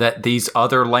that these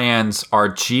other lands are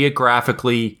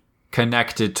geographically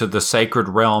connected to the sacred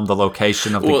realm, the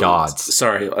location of the gods.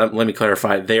 Sorry, let me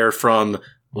clarify. They're from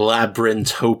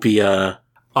Labyrinthopia,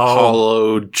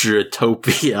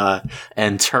 Holodratopia,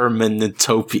 and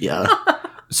Terminatopia.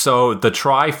 So the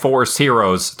Triforce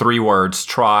heroes, 3 words,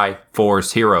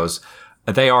 Triforce heroes,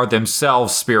 they are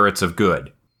themselves spirits of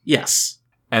good. Yes.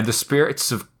 And the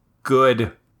spirits of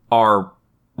good are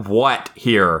what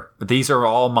here? These are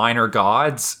all minor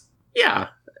gods? Yeah.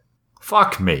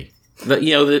 Fuck me.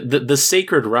 The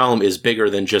sacred realm is bigger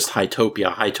than just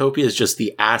Hytopia. Hytopia is just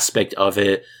the aspect of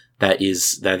it that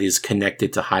is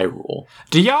connected to Hyrule.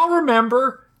 Do y'all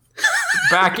remember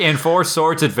back in Four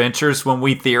Swords Adventures when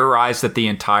we theorized that the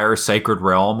entire sacred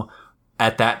realm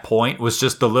at that point was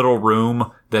just the little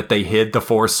room that they hid the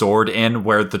Four Sword in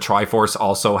where the Triforce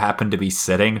also happened to be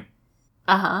sitting?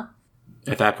 Uh-huh.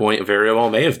 At that point, it very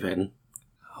well may have been.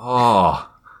 Oh.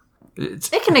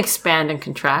 It can expand and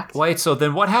contract. Wait, so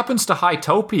then what happens to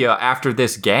Hytopia after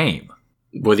this game?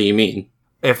 What do you mean?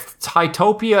 If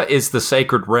Hytopia is the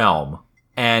sacred realm,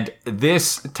 and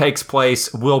this takes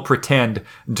place, we'll pretend,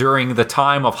 during the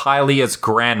time of Hylia's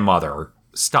grandmother,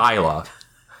 Styla.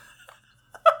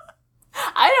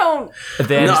 I don't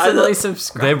instantly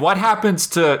subscribe. Then what happens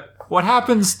to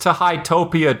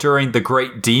Hytopia during the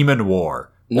Great Demon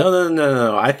War?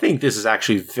 No. I think this is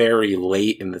actually very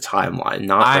late in the timeline,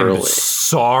 not early. I'm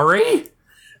sorry?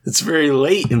 It's very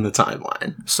late in the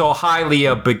timeline. So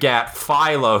Hylia begat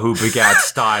Phyla, who begat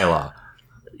Styla.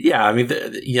 Yeah, I mean,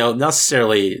 not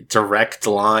necessarily direct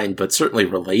line, but certainly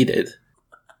related.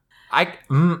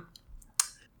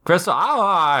 Crystal, I don't know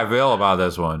how I feel about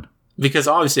this one. Because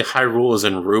obviously Hyrule is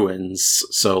in ruins,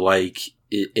 so,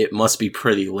 it must be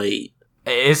pretty late.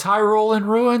 Is Hyrule in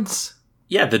ruins?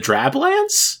 Yeah, the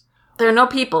Drablands? There are no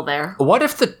people there. Wait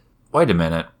a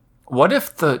minute. What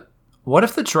if the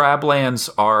Drablands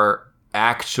are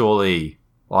actually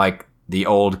like the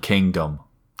old kingdom?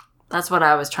 That's what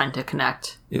I was trying to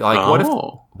connect.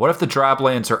 What if the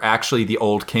Drablands are actually the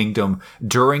old kingdom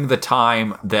during the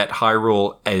time that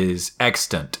Hyrule is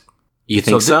extant? You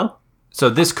think so? So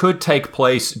this could take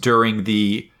place during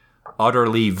the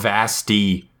utterly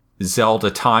vasty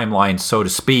Zelda timeline, so to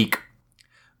speak,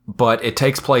 but it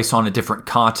takes place on a different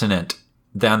continent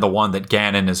than the one that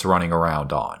Ganon is running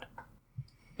around on.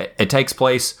 It takes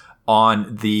place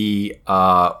on the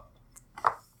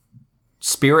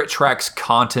Spirit Tracks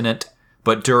continent,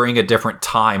 but during a different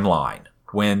timeline,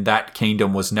 when that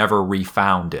kingdom was never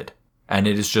refounded, and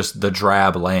it is just the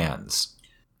Drablands.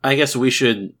 I guess we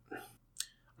should...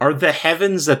 Are the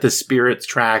heavens that the spirits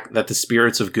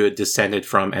of good descended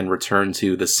from and returned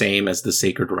to the same as the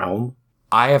sacred realm?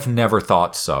 I have never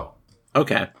thought so.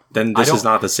 Okay, then this is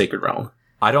not the sacred realm.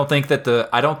 I don't think that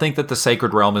the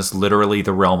sacred realm is literally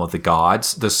the realm of the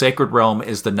gods. The sacred realm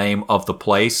is the name of the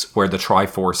place where the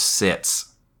Triforce sits.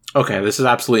 Okay, this is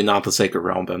absolutely not the sacred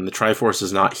realm then. The Triforce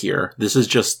is not here. This is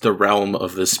just the realm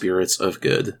of the spirits of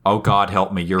good. Oh God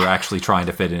help me, you're actually trying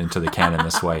to fit it into the canon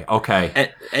this way.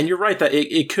 Okay. And you're right that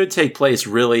it could take place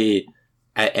really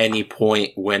at any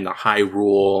point when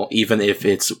Hyrule, even if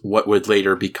it's what would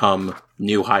later become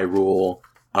New Hyrule,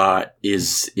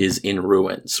 is in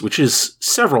ruins, which is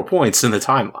several points in the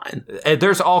timeline.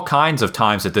 There's all kinds of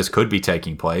times that this could be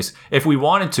taking place. If we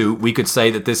wanted to, we could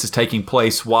say that this is taking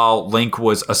place while Link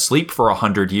was asleep for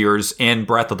 100 years in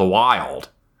Breath of the Wild.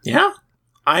 Yeah.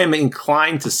 I am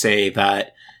inclined to say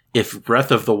that if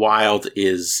Breath of the Wild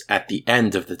is at the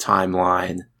end of the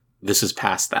timeline, this is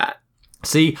past that.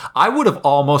 See, I would have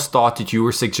almost thought that you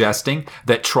were suggesting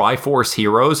that Triforce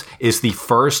Heroes is the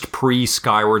first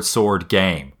pre-Skyward Sword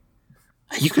game.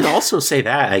 You could also say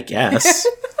that, I guess.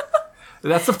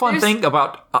 That's the fun thing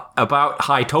about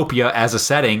Hytopia as a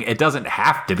setting. It doesn't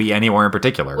have to be anywhere in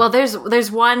particular. Well,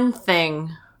 there's one thing.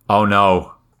 Oh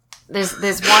no. There's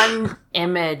one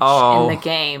image in the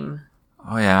game.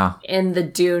 Oh yeah. In the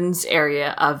dunes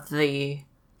area of the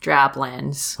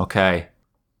Drablands. Okay.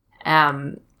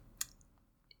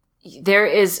 There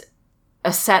is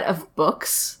a set of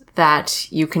books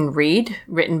that you can read,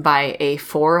 written by a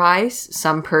Four Eyes,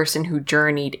 some person who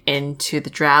journeyed into the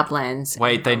Drablands.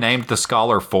 Wait, they named the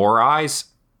scholar Four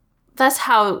Eyes? That's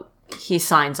how he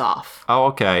signs off. Oh,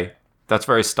 okay. That's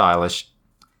very stylish.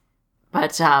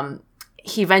 But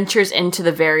he ventures into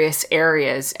the various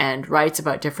areas and writes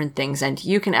about different things, and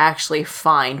you can actually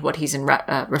find what he's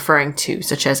referring to,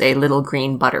 such as a little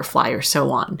green butterfly or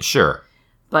so on. Sure.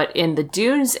 But in the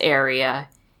dunes area,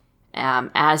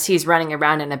 as he's running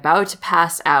around and about to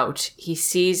pass out, he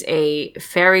sees a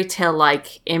fairy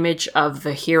tale-like image of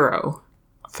the hero.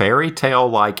 Fairy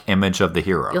tale-like image of the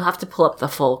hero. You'll have to pull up the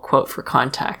full quote for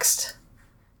context.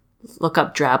 Look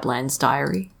up Drablands'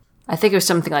 diary. I think it was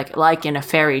something like in a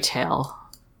fairy tale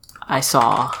I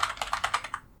saw.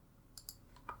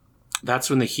 That's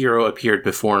when the hero appeared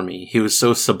before me. He was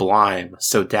so sublime,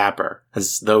 so dapper,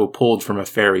 as though pulled from a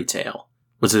fairy tale.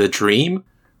 Was it a dream,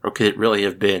 or could it really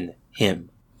have been him?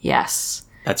 Yes.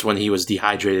 That's when he was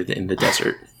dehydrated in the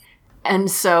desert. And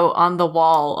so on the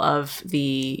wall of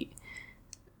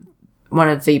one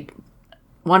of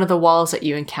the walls that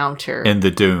you encounter In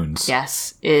the dunes.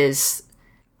 yes, is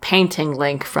painting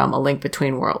Link from A Link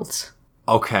Between Worlds.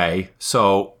 Okay,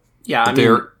 so Yeah, I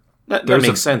mean, that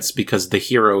makes sense because the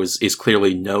hero is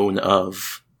clearly known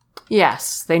of.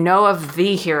 Yes, they know of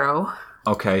the hero.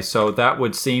 Okay, so that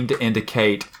would seem to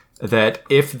indicate that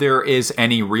if there is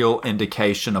any real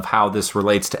indication of how this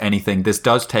relates to anything, this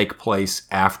does take place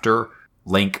after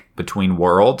Link Between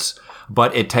Worlds,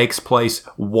 but it takes place,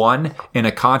 one, in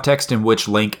a context in which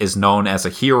Link is known as a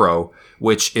hero,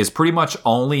 which is pretty much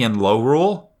only in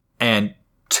Lorule, and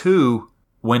two,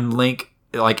 when Link,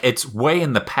 it's way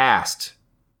in the past.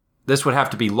 This would have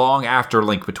to be long after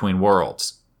Link Between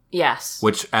Worlds. Yes.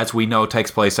 Which, as we know,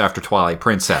 takes place after Twilight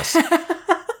Princess.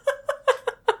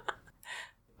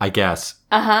 I guess.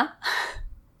 Uh-huh.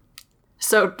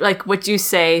 So, would you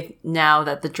say now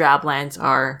that the Drablands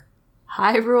are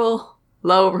Hyrule,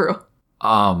 Lowrule?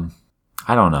 I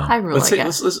don't know. Hyrule, I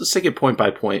guess. Let's take it point by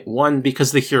point. One,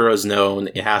 because the hero is known,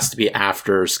 it has to be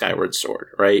after Skyward Sword,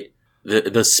 right?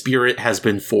 The spirit has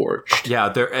been forged.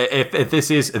 Yeah, if this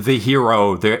is the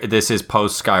hero, this is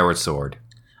post Skyward Sword.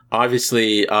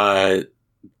 Obviously, the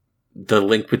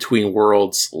Link Between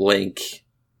Worlds link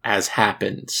has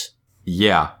happened.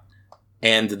 Yeah.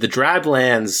 And the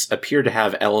Drablands appear to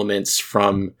have elements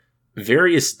from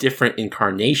various different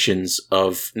incarnations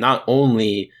of not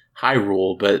only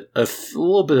Hyrule, but a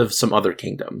little bit of some other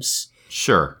kingdoms.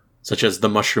 Sure. Such as the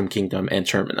Mushroom Kingdom and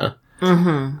Termina.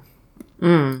 Mm-hmm.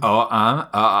 Mm.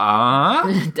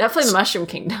 Definitely the Mushroom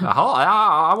Kingdom.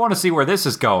 I want to see where this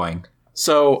is going.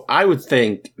 So I would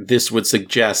think this would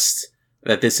suggest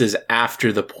that this is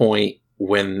after the point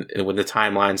when the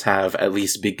timelines have at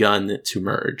least begun to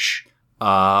merge.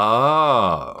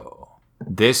 Oh.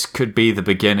 This could be the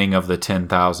beginning of the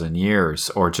 10,000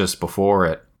 years, or just before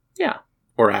it. Yeah.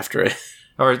 Or after it.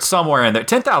 Or it's somewhere in there.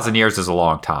 10,000 years is a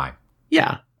long time.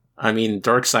 Yeah. I mean,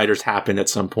 Darksiders happened at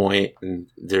some point, and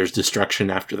there's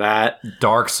destruction after that.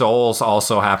 Dark Souls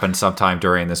also happened sometime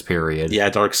during this period.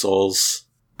 Yeah, Dark Souls.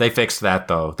 They fixed that,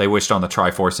 though. They wished on the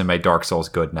Triforce and made Dark Souls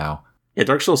good now. Yeah,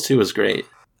 Dark Souls 2 is great.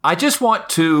 I just want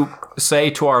to say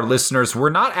to our listeners,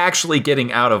 we're not actually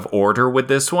getting out of order with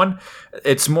this one.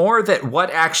 It's more that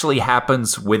what actually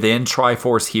happens within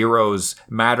Triforce Heroes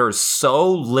matters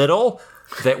so little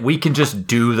that we can just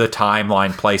do the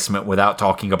timeline placement without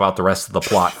talking about the rest of the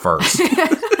plot first.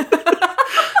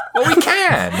 Well, we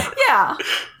can. Yeah.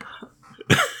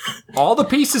 All the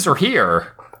pieces are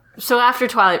here. So after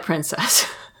Twilight Princess.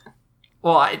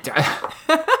 Well,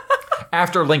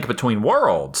 after Link Between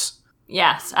Worlds.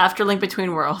 Yes, after Link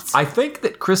Between Worlds. I think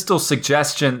that Crystal's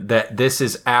suggestion that this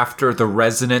is after the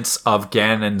resonance of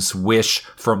Ganon's wish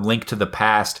from Link to the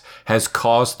Past has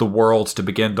caused the worlds to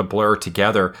begin to blur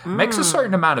together makes a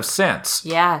certain amount of sense.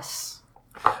 Yes.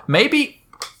 Maybe,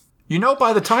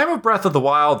 by the time of Breath of the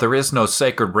Wild, there is no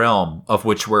sacred realm of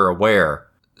which we're aware.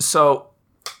 So,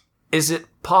 is it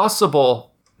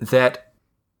possible that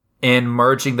in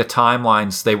merging the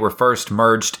timelines, they were first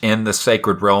merged in the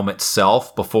Sacred Realm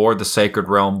itself before the Sacred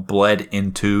Realm bled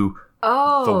into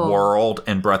the world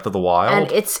in Breath of the Wild?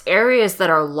 And it's areas that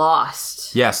are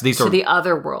lost. Yes, these to are the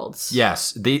other worlds.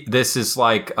 Yes, this is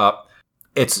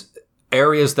it's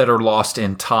areas that are lost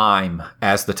in time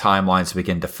as the timelines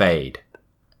begin to fade.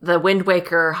 The Wind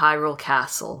Waker Hyrule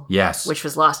Castle. Yes. Which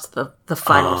was lost to the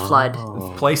final flood.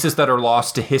 Places that are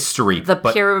lost to history. The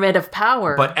Pyramid of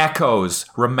Power. But echoes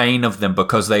remain of them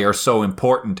because they are so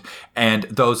important. And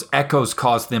those echoes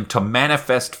cause them to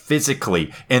manifest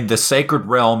physically in the sacred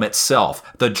realm itself.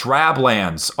 The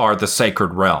Drablands are the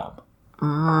sacred realm.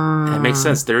 That makes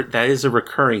sense. That is a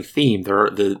recurring theme. There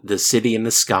are the city in the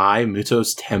sky,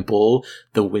 Muto's temple,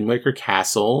 the Wind Waker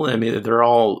castle. I mean, they're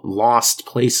all lost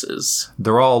places.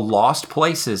 They're all lost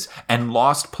places, and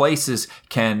lost places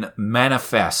can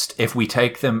manifest if we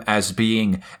take them as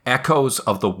being echoes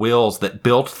of the wills that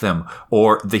built them,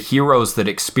 or the heroes that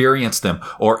experienced them,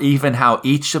 or even how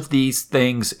each of these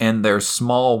things in their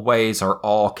small ways are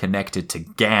all connected to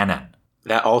Ganon.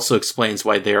 That also explains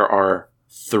why there are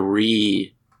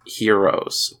 3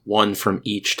 heroes, one from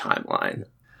each timeline.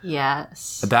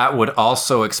 Yes. That would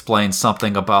also explain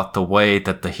something about the way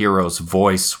that the hero's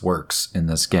voice works in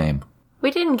this game.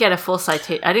 We didn't get a full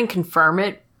citation. I didn't confirm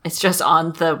it, It's just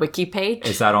on the wiki page.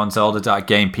 Is that on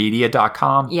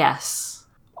zelda.gamepedia.com? Yes.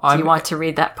 Do you want to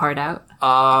read that part out?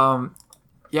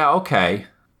 Yeah, okay.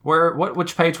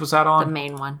 Which page was that on? The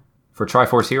main one. For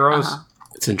Triforce Heroes? Uh-huh.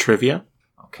 It's in trivia.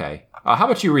 Okay. How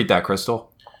about you read that,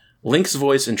 Crystal? Link's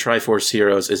voice in Triforce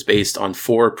Heroes is based on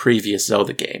 4 previous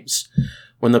Zelda games.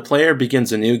 When the player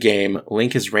begins a new game,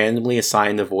 Link is randomly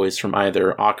assigned a voice from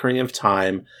either Ocarina of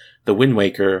Time, The Wind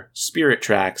Waker, Spirit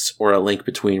Tracks, or A Link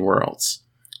Between Worlds.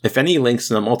 If any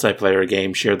Links in a multiplayer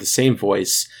game share the same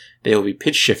voice, they will be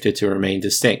pitch shifted to remain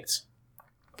distinct.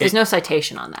 There's no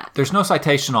citation on that. There's no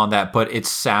citation on that, but it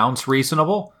sounds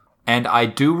reasonable. And I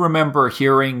do remember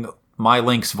hearing my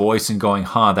Link's voice and going,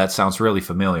 that sounds really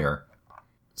familiar.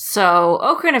 So,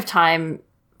 Ocarina of Time,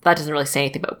 that doesn't really say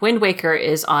anything, but Wind Waker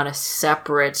is on a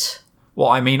separate... Well,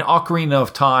 I mean, Ocarina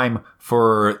of Time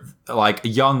for,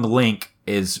 young Link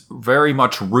is very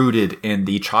much rooted in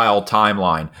the child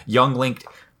timeline. Young Link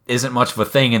isn't much of a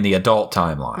thing in the adult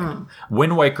timeline.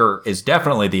 Wind Waker is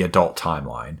definitely the adult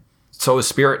timeline. So is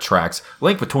Spirit Tracks.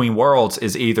 Link Between Worlds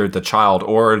is either the child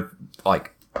or,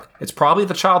 it's probably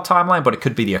the child timeline, but it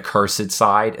could be the accursed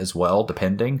side as well,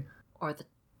 depending. Or the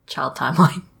child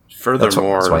timeline.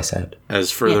 Furthermore, that's what I said.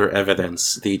 As further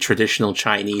evidence, the traditional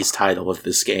Chinese title of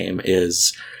this game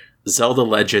is Zelda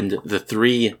Legend: The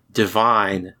Three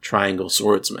Divine Triangle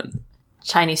Swordsmen.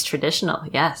 Chinese traditional,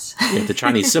 yes. The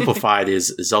Chinese simplified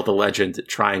is Zelda Legend: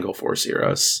 Triangle Force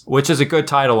Heroes. Which is a good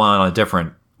title on a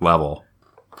different level.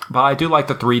 But I do like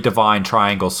the Three Divine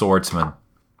Triangle Swordsmen.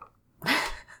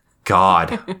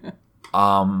 God.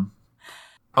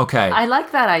 Okay. I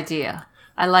like that idea.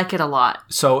 I like it a lot.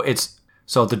 So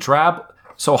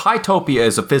Hytopia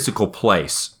is a physical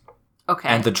place. Okay.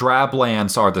 And the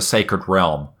Drablands are the sacred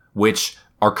realm, which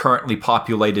are currently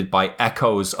populated by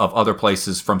echoes of other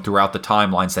places from throughout the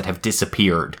timelines that have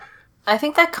disappeared. I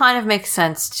think that kind of makes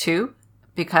sense too,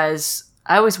 because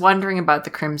I was wondering about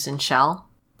the Crimson Shell,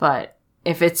 but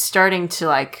if it's starting to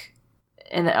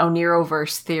in the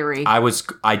Oniroverse theory.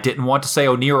 I didn't want to say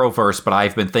Oniroverse, but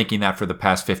I've been thinking that for the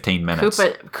past 15 minutes.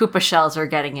 Koopa shells are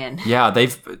getting in. Yeah,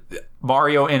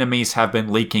 Mario enemies have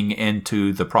been leaking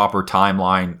into the proper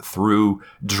timeline through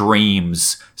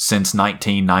dreams since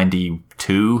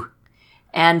 1992.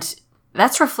 And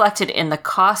that's reflected in the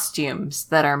costumes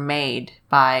that are made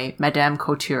by Madame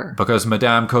Couture. Because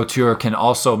Madame Couture can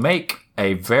also make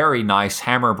a very nice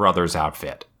Hammer Brothers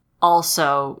outfit.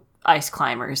 Also, Ice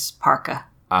Climber's parka.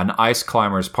 An Ice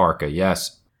Climber's parka,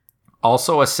 yes.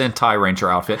 Also a Sentai Ranger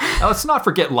outfit. Now, let's not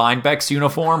forget Linebeck's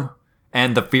uniform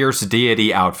and the Fierce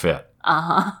Deity outfit.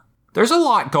 Uh-huh. There's a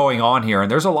lot going on here,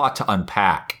 and there's a lot to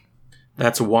unpack.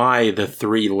 That's why the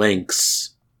 3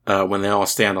 Links, when they all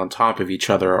stand on top of each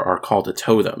other, are called a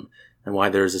totem, and why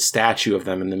there's a statue of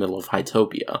them in the middle of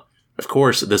Hytopia. Of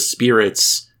course, the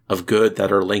spirits of good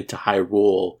that are linked to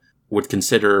Hyrule would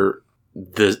consider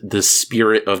the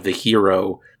spirit of the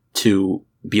hero to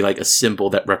be like a symbol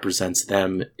that represents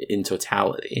them in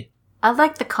totality. I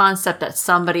like the concept that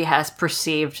somebody has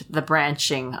perceived the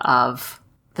branching of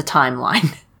the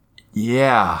timeline.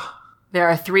 Yeah. There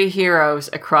are 3 heroes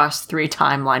across 3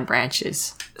 timeline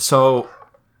branches. So,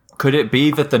 could it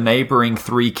be that the neighboring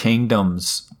 3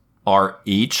 kingdoms are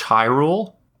each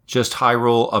Hyrule? Just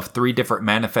Hyrule of 3 different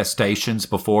manifestations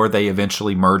before they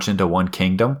eventually merge into one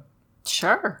kingdom?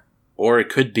 Sure. Or it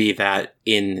could be that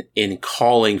in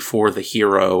calling for the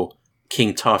hero,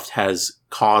 King Tuft has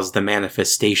caused the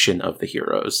manifestation of the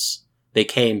heroes. They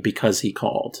came because he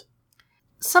called.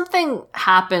 Something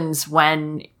happens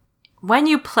when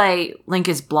you play Link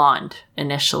is blonde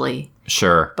initially.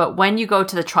 Sure. But when you go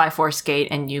to the Triforce Gate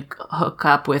and you hook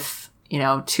up with,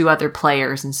 2 other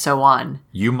players and so on.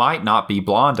 You might not be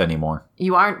blonde anymore.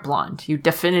 You aren't blonde. You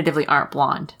definitively aren't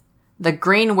blonde. The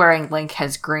green-wearing Link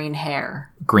has green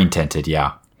hair. Green-tinted,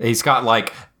 yeah. He's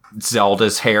got,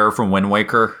 Zelda's hair from Wind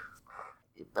Waker.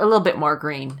 A little bit more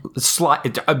green.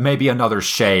 Maybe another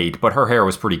shade, but her hair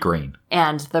was pretty green.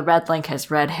 And the red Link has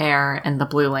red hair, and the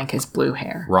blue Link has blue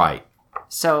hair. Right.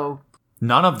 So...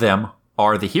 none of them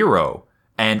are the hero.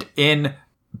 And in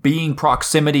being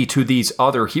proximity to these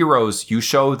other heroes, you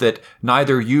show that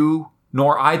neither you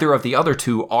nor either of the other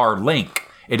 2 are Link.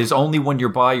 It is only when you're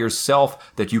by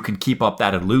yourself that you can keep up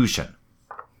that illusion.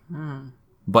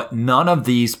 But none of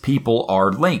these people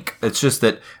are Link. It's just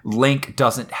that Link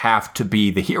doesn't have to be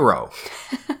the hero.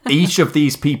 Each of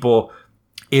these people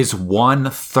is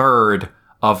 1/3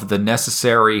 of the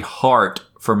necessary heart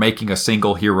for making a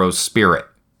single hero's spirit.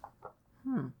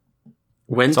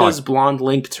 When does blonde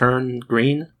Link turn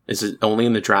green? Is it only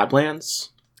in the Drablands?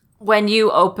 When you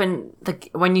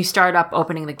start up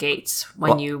opening the gates,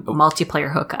 when you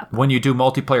multiplayer hookup. When you do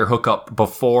multiplayer hookup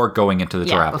before going into the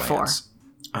Drablands.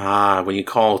 Before. When you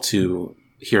call to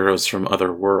heroes from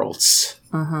other worlds.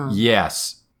 Mm-hmm.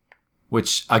 Yes.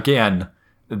 Which, again,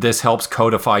 this helps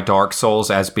codify Dark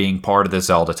Souls as being part of the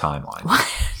Zelda timeline.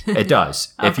 It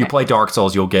does. Okay. If you play Dark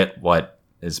Souls, you'll get what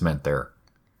is meant there.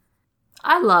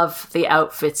 I love the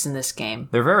outfits in this game.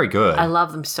 They're very good. I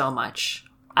love them so much.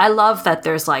 I love that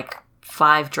there's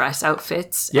 5 dress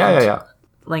outfits. Yeah.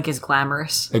 Link is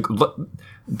glamorous.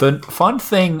 The fun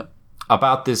thing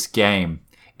about this game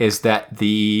is that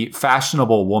the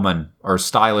fashionable woman or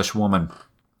stylish woman,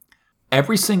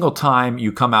 every single time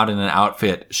you come out in an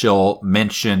outfit, she'll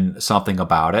mention something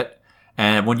about it.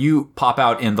 And when you pop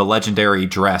out in the legendary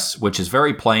dress, which is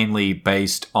very plainly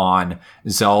based on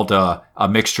Zelda, a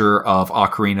mixture of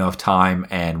Ocarina of Time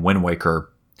and Wind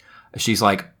Waker, she's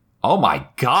like, "Oh my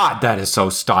god, that is so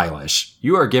stylish.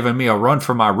 You are giving me a run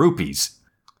for my rupees."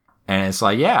 And it's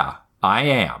like, yeah, I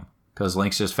am. Because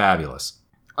Link's just fabulous.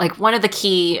 One of the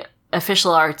key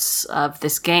official arts of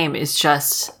this game is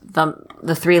just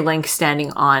the 3 Links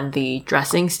standing on the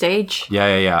dressing stage.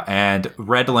 Yeah. And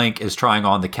Red Link is trying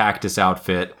on the cactus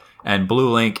outfit, and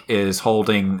Blue Link is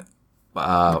holding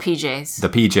the PJs. The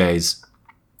PJs.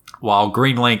 While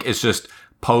Green Link is just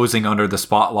posing under the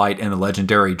spotlight in the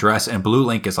legendary dress, and Blue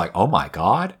Link is like, "Oh my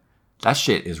god, that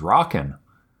shit is rocking."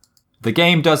 The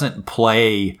game doesn't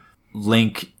play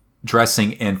Link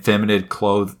dressing in feminine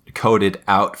coded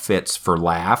outfits for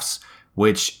laughs,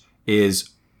 which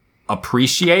is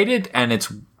appreciated, and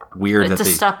it's weird it's a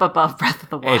step above Breath of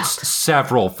the Wild. It's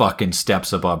several fucking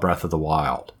steps above Breath of the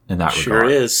Wild in that regard. Sure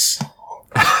is.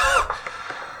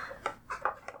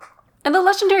 And the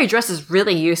legendary dress is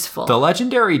really useful. The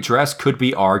legendary dress could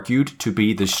be argued to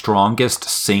be the strongest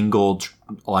single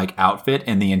outfit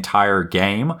in the entire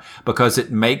game because it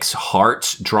makes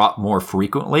hearts drop more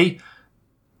frequently,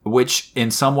 which in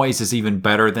some ways is even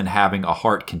better than having a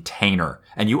heart container.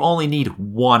 And you only need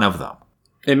one of them.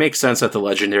 It makes sense that the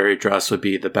legendary dress would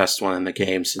be the best one in the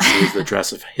game since it is the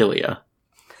dress of Hylia.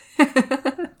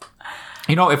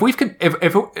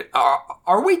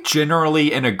 Are we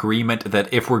generally in agreement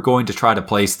that if we're going to try to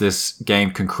place this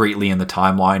game concretely in the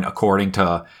timeline according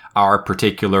to our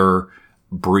particular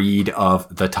breed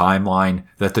of the timeline,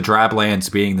 that the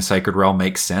Drablands being the Sacred Realm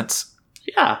makes sense?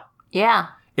 Yeah.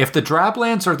 If the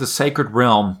Drablands are the Sacred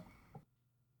Realm,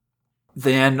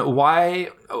 then why...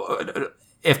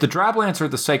 If the Drablands are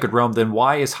the Sacred Realm, then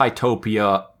why is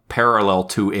Hytopia parallel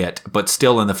to it, but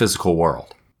still in the physical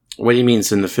world? What do you mean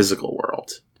it's in the physical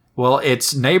world? Well,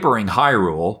 it's neighboring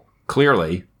Hyrule,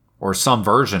 clearly, or some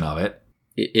version of it.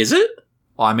 Is it?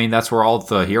 Well, I mean, that's where all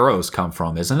the heroes come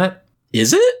from, isn't it?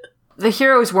 Is it? The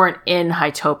heroes weren't in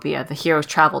Hytopia. The heroes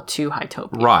traveled to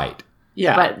Hytopia. Right.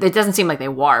 Yeah. But it doesn't seem like they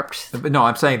warped. But no,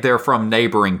 I'm saying they're from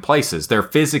neighboring places. They're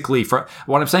physically from...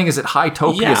 What I'm saying is that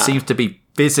Hytopia seems to be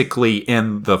physically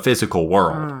in the physical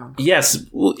world. Yes,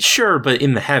 well, sure, but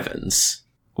in the heavens.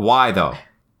 Why, though?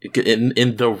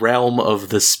 In the realm of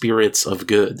the spirits of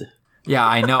good. Yeah,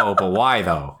 I know, but why,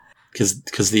 though?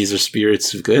 Because these are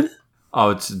spirits of good? Oh,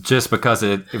 it's just because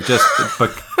because...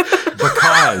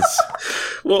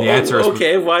 Well, the answer is...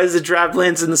 Okay, why is the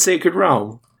Drablands in the Sacred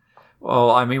Realm?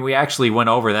 Well, I mean, we actually went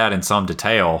over that in some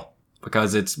detail,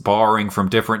 because it's borrowing from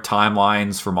different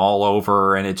timelines from all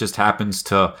over, and it just happens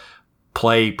to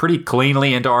play pretty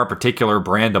cleanly into our particular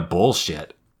brand of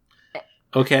bullshit.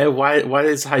 Okay, why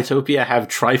does Hytopia have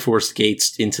Triforce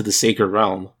gates into the Sacred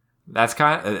Realm? That's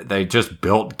they just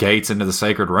built gates into the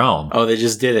Sacred Realm. Oh, they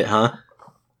just did it, huh?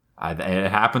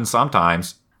 It happens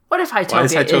sometimes. What if Hytopia, why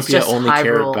does Hytopia is just only Hyrule?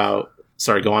 care about...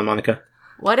 Sorry, go on, Monica.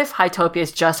 What if Hytopia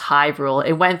is just Hyrule?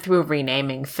 It went through a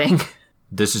renaming thing.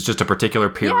 This is just a particular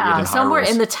period in Hyrule. Somewhere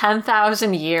in the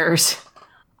 10,000 years,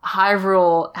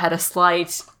 Hyrule had a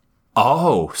slight...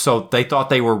 Oh, so they thought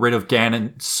they were rid of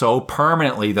Ganon so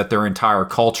permanently that their entire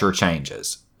culture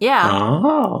changes. Yeah.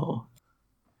 Oh.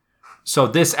 So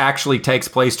this actually takes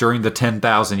place during the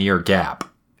 10,000-year gap.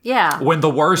 Yeah. When the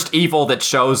worst evil that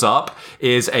shows up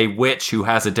is a witch who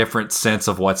has a different sense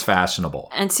of what's fashionable.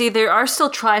 And see, there are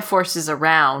still Triforces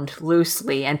around,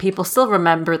 loosely, and people still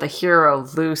remember the hero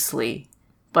loosely.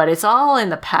 But it's all in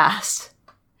the past.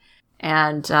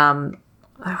 And,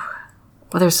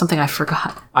 well, there's something I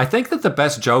forgot. I think that the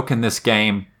best joke in this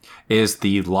game is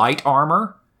the light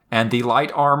armor, and the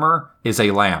light armor is a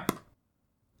lamp.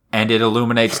 And it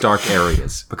illuminates dark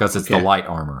areas, because it's the light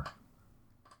armor.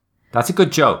 That's a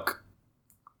good joke.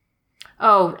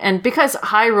 Oh, and because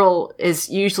Hyrule is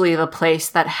usually the place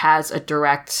that has a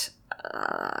direct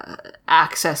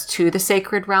access to the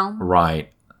Sacred Realm.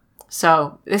 Right.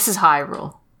 So this is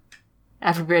Hyrule.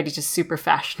 Everybody's just super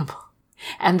fashionable.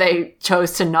 And they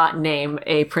chose to not name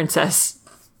a Princess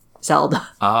Zelda.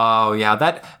 Oh, yeah.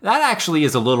 That actually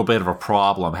is a little bit of a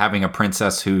problem, having a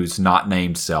princess who's not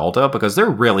named Zelda, because they're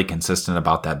really consistent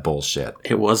about that bullshit.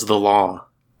 It was the law.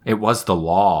 It was the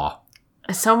law.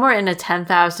 Somewhere in a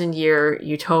 10,000-year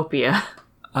utopia.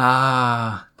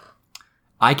 I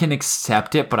can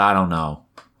accept it, but I don't know.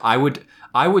 I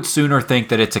would sooner think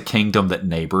that it's a kingdom that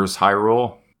neighbors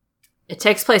Hyrule. It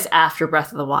takes place after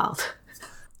Breath of the Wild.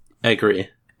 I agree.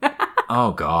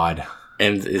 Oh, God.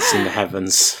 And it's in the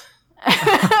heavens.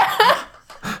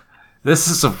 This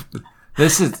is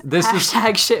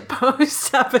Hashtag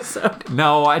shitpost episode.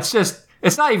 No,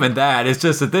 it's not even that. It's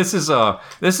just that this is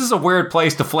a weird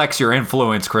place to flex your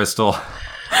influence, Crystal.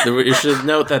 You should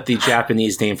note that the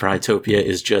Japanese name for Hytopia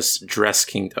is just Dress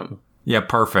Kingdom. Yeah,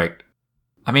 perfect.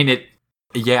 I mean, it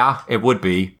would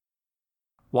be.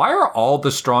 Why are all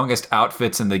the strongest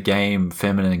outfits in the game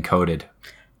feminine coded?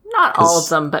 Not all of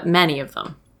them, but many of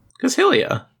them. Because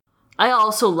Hylia. I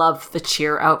also love the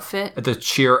cheer outfit. The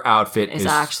cheer outfit is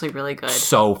actually really good.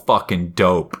 So fucking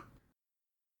dope.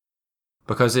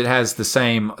 Because it has the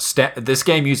same... this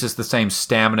game uses the same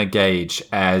stamina gauge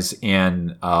as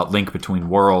in Link Between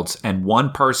Worlds, and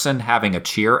one person having a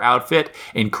cheer outfit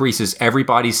increases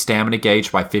everybody's stamina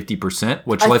gauge by 50%,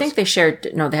 which I think they shared...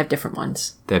 No, they have different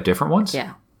ones. They have different ones?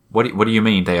 Yeah. What do you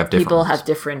mean they have different People ones? have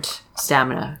different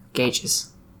stamina gauges.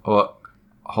 Hold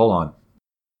on.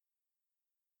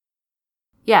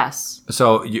 Yes.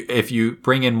 So if you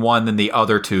bring in one, then the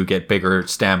other two get bigger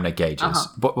stamina gauges. Uh-huh.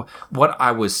 But what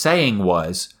I was saying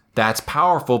was that's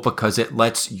powerful because it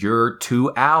lets your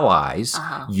two allies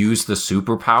use the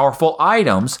super powerful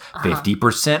items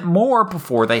 50% more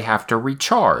before they have to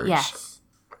recharge. Yes.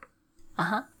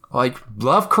 Uh-huh. Like,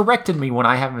 Love corrected me when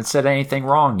I haven't said anything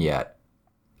wrong yet.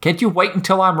 Can't you wait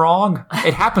until I'm wrong?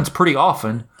 It happens pretty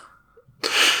often.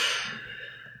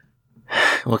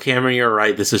 Well, Cameron, you're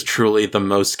right. This is truly the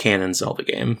most canon Zelda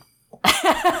game.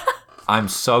 I'm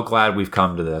so glad we've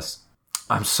come to this.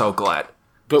 I'm so glad.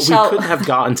 But we couldn't have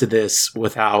gotten to this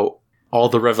without all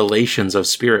the revelations of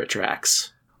Spirit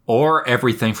Tracks. Or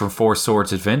everything from Four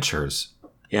Swords Adventures.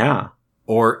 Yeah.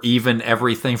 Or even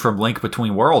everything from Link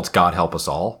Between Worlds, God help us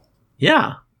all.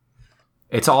 Yeah.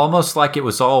 It's almost like it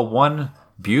was all one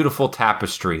beautiful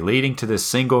tapestry leading to this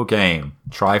single game,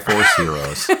 Triforce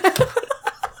Heroes.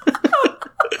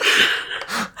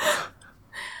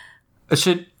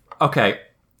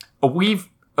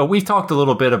 We've talked a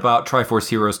little bit about Triforce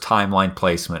Heroes timeline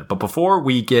placement, but before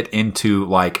we get into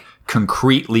like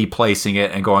concretely placing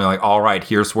it and going like, all right,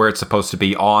 here's where it's supposed to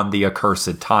be on the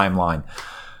accursed timeline,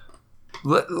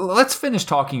 let's finish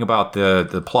talking about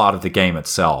the plot of the game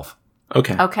itself.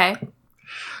 Okay.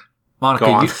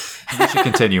 Monica, you should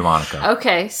continue, Monica.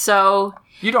 Okay, so...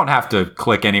 You don't have to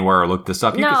click anywhere or look this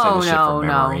up. You can say this shit from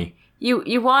memory.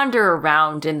 You wander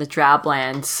around in the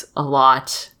Drablands a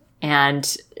lot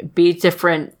and beat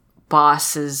different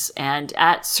bosses, and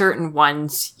at certain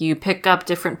ones, you pick up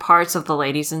different parts of the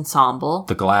ladies' ensemble.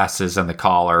 The glasses and the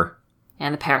collar.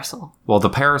 And the parasol. Well, the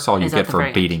parasol you get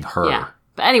for beating her. Yeah.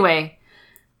 But anyway,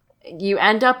 you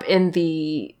end up in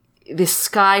the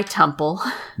Sky Temple.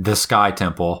 The Sky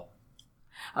Temple.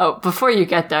 Oh, before you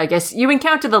get there, I guess you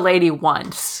encounter the lady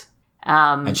once.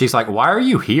 And she's like, why are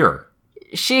you here?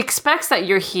 She expects that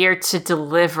you're here to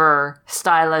deliver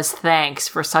Styla's thanks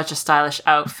for such a stylish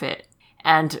outfit.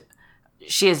 And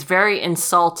she is very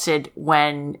insulted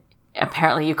when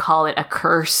apparently you call it a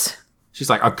curse. She's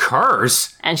like, a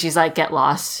curse? And she's like, get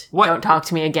lost. What? Don't talk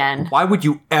to me again. Why would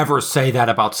you ever say that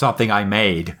about something I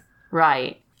made?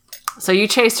 Right. So you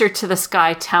chase her to the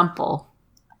Sky Temple.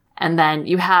 And then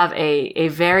you have a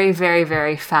very, very,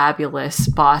 very fabulous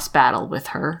boss battle with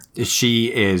her.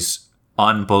 She is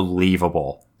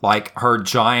unbelievable. Like, her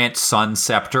giant sun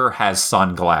scepter has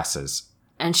sunglasses.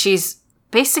 And she's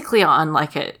basically on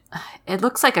like it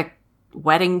looks like a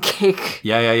wedding cake.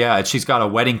 Yeah. And she's got a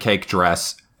wedding cake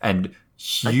dress and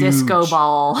huge... A disco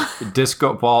ball.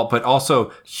 Disco ball, but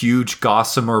also huge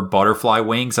gossamer butterfly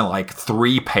wings and like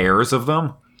 3 pairs of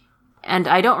them. And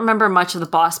I don't remember much of the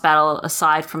boss battle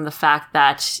aside from the fact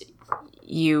that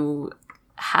you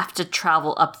have to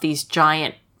travel up these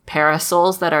giant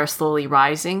parasols that are slowly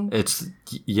rising. It's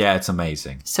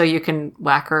amazing. So you can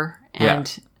whack her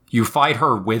and... Yeah. You fight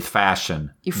her with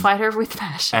fashion. You fight her with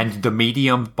fashion. And the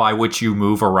medium by which you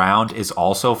move around is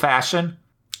also fashion.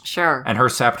 Sure. And her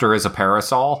scepter is a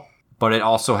parasol, but it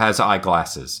also has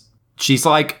eyeglasses. She's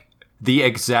like the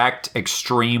exact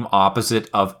extreme opposite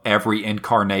of every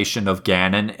incarnation of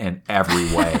Ganon in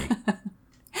every way.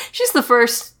 She's the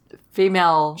first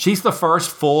female. She's the first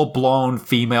full-blown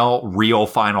female real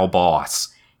final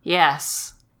boss.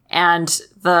 Yes. And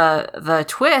the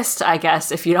twist, I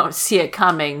guess, if you don't see it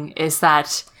coming, is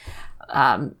that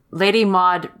Lady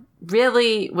Maud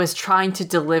really was trying to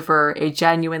deliver a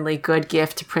genuinely good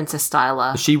gift to Princess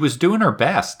Styla. She was doing her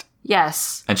best.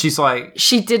 Yes. And she's like...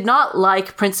 She did not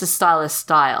like Princess Styla's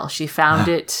style. She found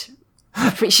it...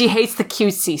 She hates the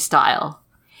cutesy style.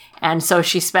 And so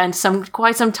she spent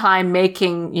quite some time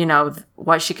making,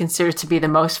 what she considered to be the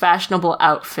most fashionable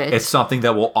outfit. It's something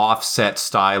that will offset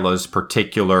Styla's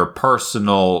particular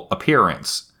personal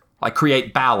appearance. Like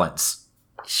create balance.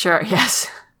 Sure, yes.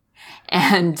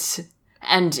 And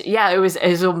yeah, it was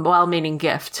a well-meaning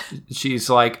gift. She's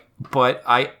like, but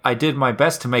I did my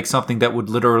best to make something that would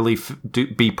literally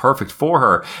be perfect for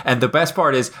her. And the best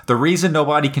part is, the reason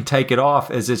nobody can take it off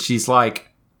is that she's like...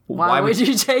 Why would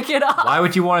you take it off? Why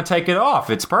would you want to take it off?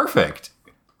 It's perfect.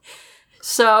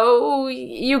 So,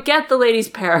 you get the lady's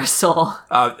parasol.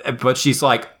 But she's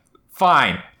like,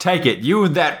 fine, take it. You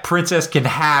and that princess can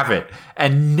have it.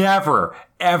 And never,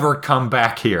 ever come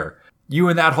back here. You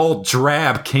and that whole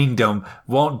drab kingdom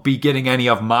won't be getting any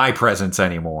of my presents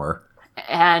anymore.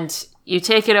 And you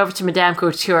take it over to Madame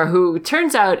Couture, who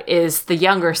turns out is the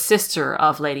younger sister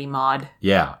of Lady Maud.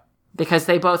 Yeah. Because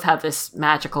they both have this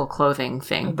magical clothing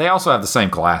thing. They also have the same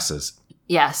glasses.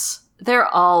 Yes. They're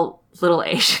all little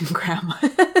Asian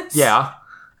grandmas. Yeah.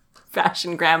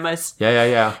 Fashion grandmas.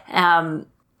 Yeah.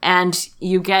 And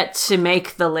you get to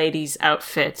make the lady's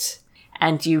outfit.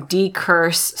 And you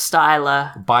decurse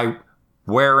Styla. By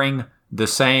wearing the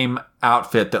same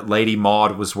outfit that Lady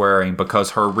Maud was wearing,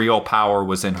 because her real power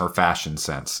was in her fashion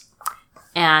sense.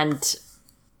 And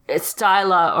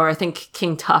Styla, or I think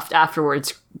King Tuft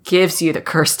afterwards, gives you the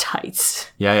cursed tights.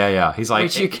 Yeah. He's like...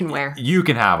 Which you can wear. You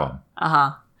can have them.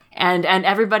 Uh-huh. And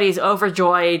everybody's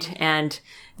overjoyed, and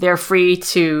they're free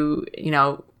to,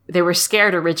 they were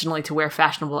scared originally to wear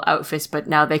fashionable outfits, but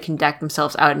now they can deck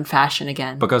themselves out in fashion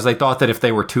again. Because they thought that if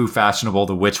they were too fashionable,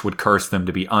 the witch would curse them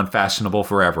to be unfashionable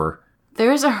forever.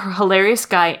 There is a hilarious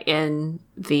guy in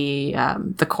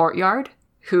the courtyard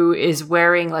who is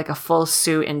wearing like a full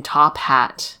suit and top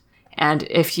hat. And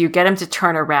if you get him to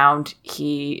turn around,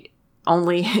 he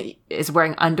only is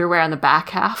wearing underwear on the back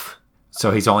half.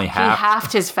 So he's only half... He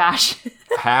halved his fashion.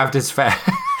 Halved his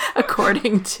fashion.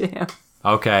 According to him.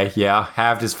 Okay, yeah.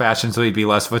 Halved his fashion so he'd be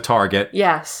less of a target.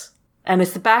 Yes. And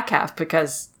it's the back half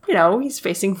because, he's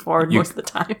facing forward most of the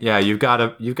time. Yeah, you've got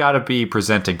to be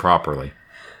presenting properly.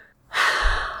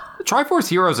 Triforce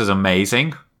Heroes is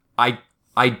amazing.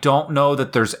 I don't know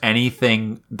that there's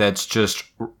anything that's just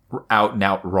out and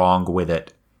out wrong with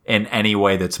it in any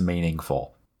way that's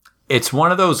meaningful. It's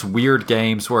one of those weird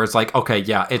games where it's like, okay,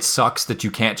 yeah, it sucks that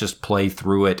you can't just play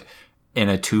through it in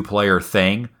a 2-player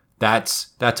thing.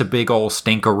 That's a big old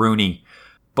stinkeroony.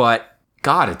 But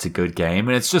God, it's a good game,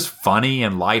 and it's just funny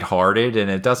and lighthearted,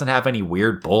 and it doesn't have any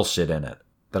weird bullshit in it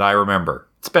that I remember.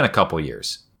 It's been a couple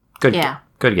years. Good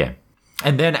game.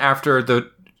 And then after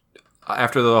the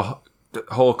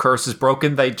whole curse is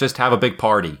broken, they just have a big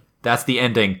party. That's the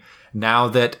ending. Now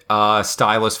that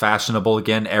style is fashionable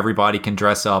again, everybody can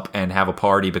dress up and have a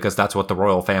party because that's what the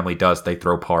royal family does. They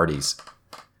throw parties.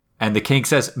 And the king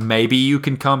says, maybe you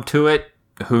can come to it.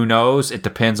 Who knows? It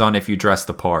depends on if you dress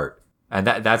the part. And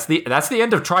that's the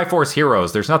end of Triforce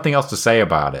Heroes. There's nothing else to say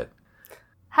about it.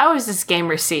 How is this game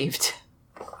received?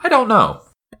 I don't know.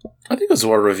 I think it was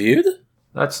well reviewed.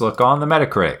 Let's look on the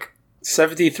Metacritic.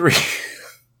 73.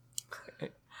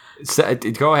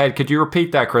 Go ahead. Could you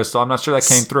repeat that, Crystal? I'm not sure that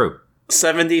came through.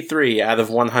 73 out of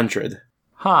 100.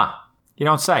 Huh. You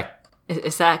don't say.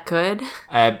 Is that good?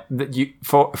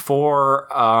 For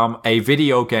a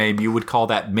video game, you would call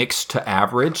that mixed to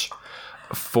average.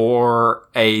 For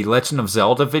a Legend of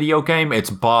Zelda video game, it's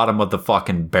bottom of the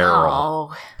fucking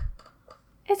barrel. Oh.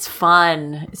 It's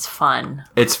fun. It's fun.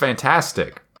 It's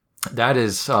fantastic. That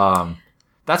is...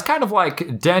 That's kind of like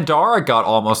Dandara got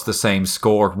almost the same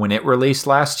score when it released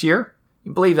last year.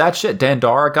 You believe that shit?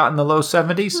 Dandara got in the low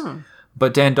 70s?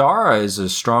 But Dandara is a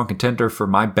strong contender for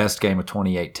my best game of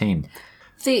 2018.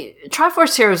 The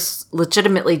Triforce Heroes is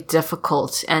legitimately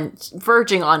difficult and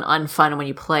verging on unfun when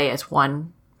you play as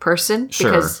one person.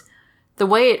 Sure. Because the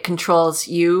way it controls,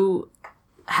 you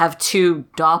have 2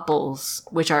 doppels,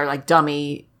 which are like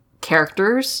dummy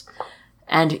characters.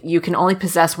 And you can only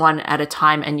possess one at a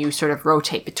time, and you sort of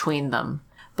rotate between them.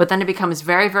 But then it becomes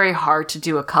very, very hard to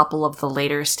do a couple of the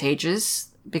later stages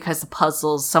because the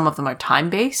puzzles, some of them are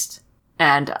time-based.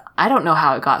 And I don't know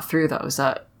how it got through those.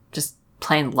 Just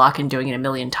plain luck and doing it a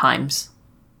million times.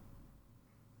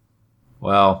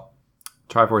 Well,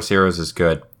 Triforce Heroes is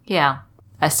good. Yeah,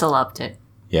 I still loved it.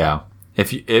 Yeah.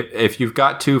 If you've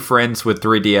got two friends with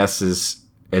 3DSs,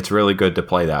 it's really good to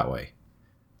play that way.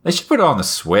 They should put it on the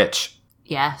Switch.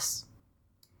 Yes.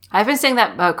 I've been saying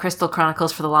that about Crystal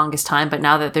Chronicles for the longest time, but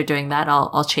now that they're doing that,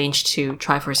 I'll change to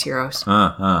Triforce Heroes.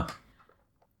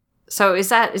 So is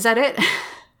that it?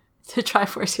 To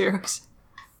Triforce Heroes?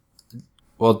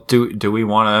 Well, do we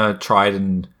want to try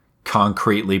and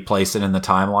concretely place it in the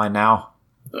timeline now?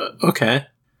 Okay.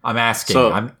 I'm asking.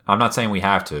 So, I'm not saying we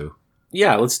have to.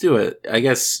 Yeah, let's do it. I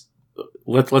guess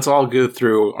let's all go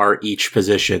through our each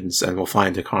positions and we'll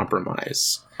find a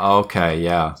compromise. Okay,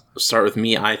 yeah. Start with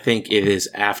me. I think it is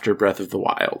after Breath of the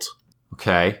Wild.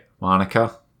 Okay,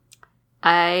 Monica?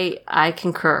 I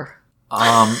concur.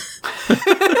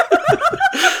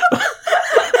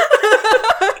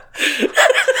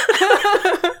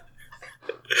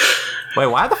 Wait,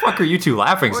 why the fuck are you two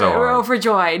laughing so hard? We're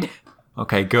overjoyed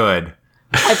Okay, good.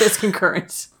 at this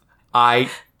concurrence. I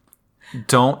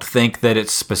don't think that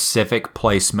its specific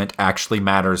placement actually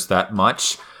matters that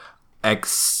much,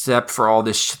 except for all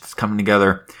this shit that's coming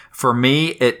together. For me,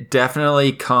 it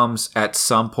definitely comes at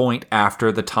some point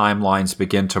after the timelines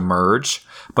begin to merge,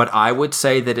 but I would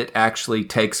say that it actually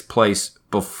takes place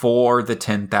before the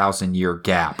 10,000 year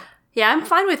gap. Yeah, I'm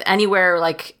fine with anywhere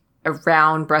like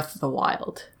around Breath of the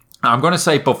Wild. I'm going to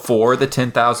say before the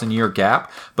 10,000 year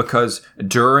gap, because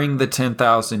during the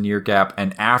 10,000 year gap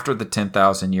and after the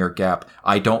 10,000 year gap,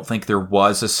 I don't think there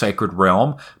was a sacred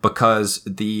realm because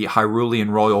the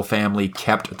Hyrulean royal family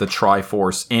kept the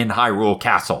Triforce in Hyrule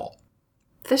Castle.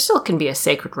 There still can be a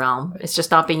sacred realm. It's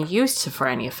just not being used for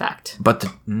any effect. But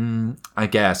I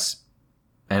guess.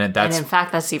 And in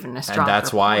fact, that's even a stronger And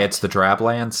that's why point. it's the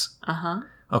Drablands? Uh-huh.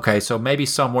 Okay, so maybe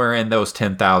somewhere in those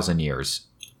 10,000 years.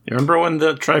 You remember when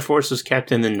the Triforce was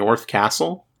kept in the North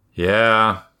Castle?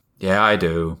 Yeah, I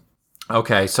do.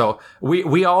 Okay, so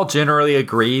we all generally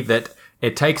agree that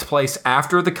it takes place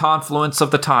after the confluence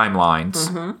of the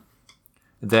timelines,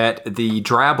 that the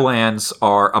Drablands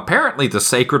are apparently the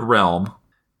sacred realm,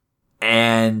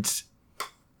 and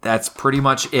that's pretty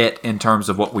much it in terms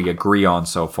of what we agree on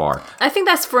so far. I think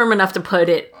that's firm enough to put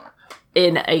it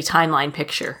in a timeline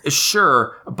picture.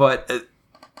 Sure, but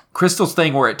Crystal's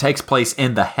thing where it takes place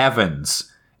in the heavens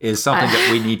is something that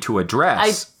we need to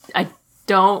address. I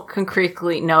don't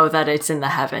concretely know that it's in the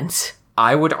heavens.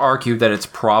 I would argue that it's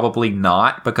probably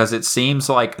not, because it seems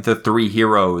like the three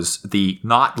heroes, the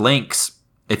not Links,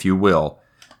 if you will,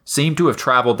 seem to have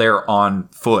traveled there on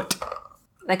foot.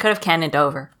 They could have cannoned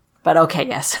over. But okay,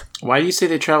 yes. Why do you say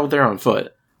they traveled there on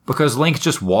foot? Because Link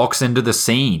just walks into the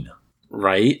scene.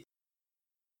 Right?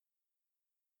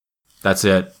 That's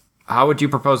it. How would you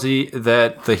propose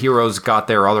that the heroes got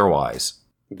there otherwise?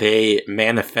 They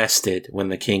manifested when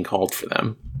the king called for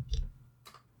them.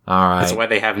 All right. That's why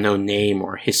they have no name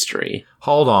or history.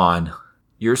 Hold on.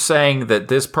 You're saying that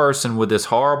this person with this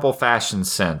horrible fashion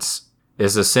sense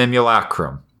is a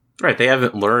simulacrum. Right, they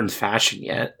haven't learned fashion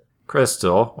yet.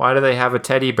 Crystal, why do they have a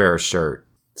teddy bear shirt?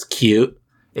 It's cute.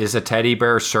 Is a teddy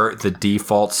bear shirt the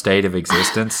default state of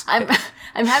existence? I'm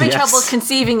having Yes. trouble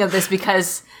conceiving of this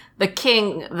because the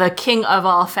king of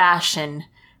all fashion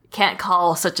can't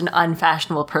call such an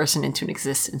unfashionable person into an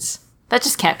existence. That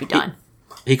just can't be done.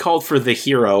 He called for the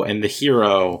hero, and the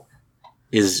hero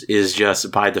is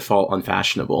just by default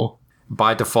unfashionable.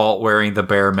 By default wearing the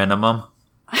bare minimum?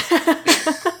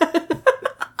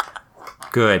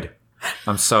 Good.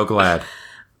 I'm so glad.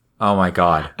 Oh my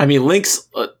god. I mean, Link's...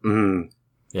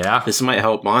 Yeah? This might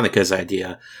help Monica's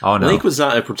idea. Oh no. Link was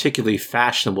not a particularly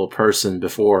fashionable person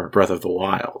before Breath of the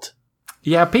Wild.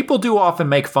 Yeah, people do often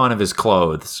make fun of his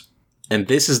clothes. And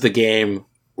this is the game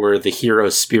where the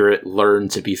hero's spirit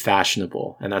learned to be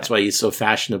fashionable. And that's why he's so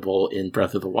fashionable in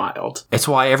Breath of the Wild. It's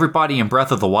why everybody in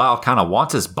Breath of the Wild kind of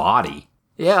wants his body.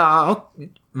 Yeah.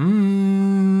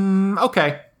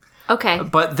 Okay. Okay.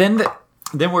 But then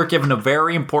we're given a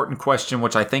very important question,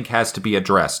 which I think has to be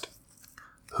addressed.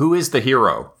 Who is the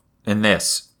hero in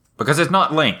this? Because it's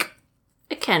not Link.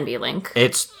 It can be Link.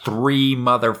 It's three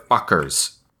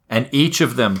motherfuckers. And each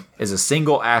of them is a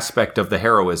single aspect of the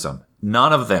heroism.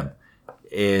 None of them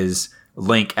is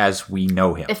Link as we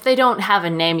know him. If they don't have a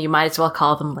name, you might as well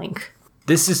call them Link.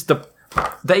 This is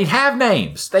They have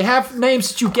names. They have names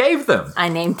that you gave them. I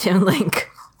named him Link.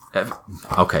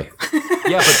 Okay.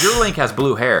 Yeah, but your Link has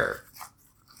blue hair.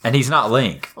 And he's not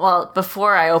Link. Well,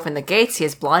 before I open the gates, he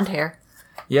has blonde hair.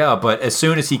 Yeah, but as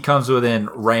soon as he comes within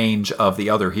range of the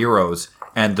other heroes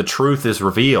and the truth is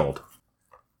revealed,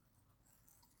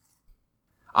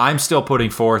 I'm still putting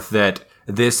forth that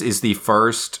this is the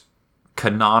first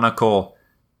canonical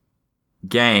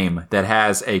game that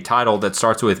has a title that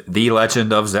starts with The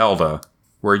Legend of Zelda,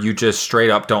 where you just straight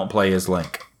up don't play as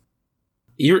Link.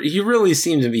 You really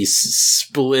seem to be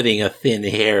splitting a thin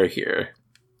hair here.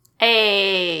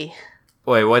 A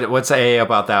Wait, what's A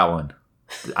about that one?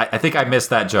 I think I missed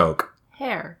that joke.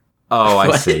 hair. Oh, I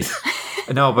What? see.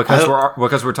 No,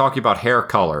 because we're talking about hair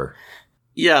color.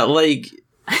 Yeah, like,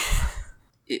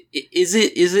 is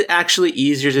it actually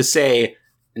easier to say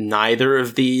none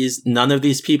of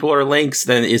these people are Links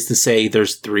than it is to say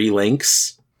there's 3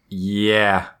 Links?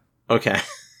 Yeah. Okay.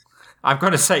 I'm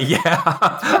going to say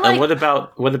yeah. And what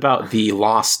about the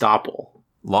Lost Doppel?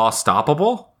 Lost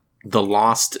Stoppable? The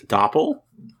Lost Doppel?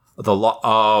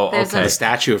 Oh, There's okay. The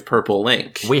statue of Purple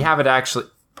Link.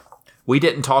 We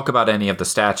didn't talk about any of the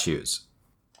statues.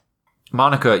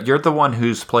 Monica, you're the one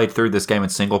who's played through this game in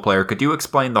single player. Could you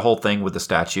explain the whole thing with the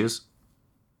statues?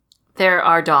 There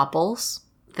are doppels.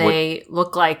 They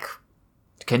look like...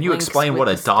 Can you Link's explain with what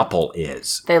a the doppel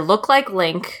is? They look like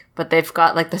Link, but they've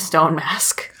got like the stone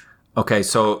mask. Okay,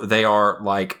 so they are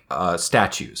like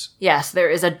statues. Yes, there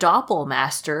is a doppel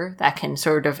master that can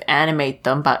sort of animate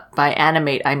them, but by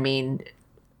animate I mean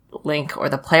Link or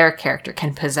the player character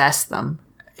can possess them.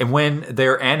 And when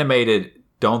they're animated,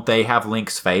 don't they have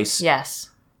Link's face? Yes.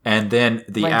 And then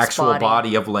the Link's actual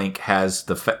body of Link has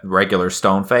the regular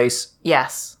stone face?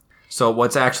 Yes. So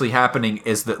what's actually happening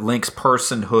is that Link's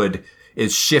personhood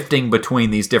is shifting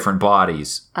between these different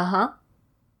bodies. Uh-huh.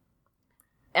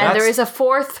 And there is a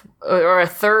fourth or a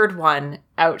third one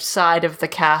outside of the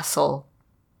castle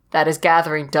that is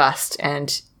gathering dust,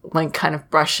 and Link kind of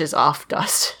brushes off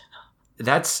dust.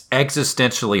 That's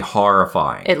existentially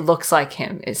horrifying. It looks like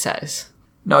him, it says.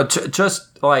 No,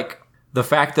 just like the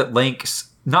fact that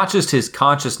Link's, not just his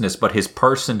consciousness, but his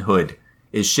personhood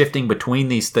is shifting between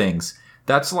these things.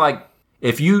 That's like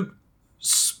if you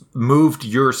moved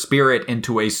your spirit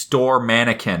into a store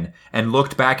mannequin and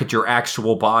looked back at your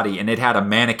actual body and it had a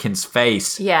mannequin's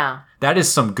face. Yeah. That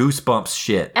is some Goosebumps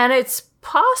shit. And it's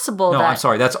possible I'm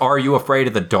sorry. That's Are You Afraid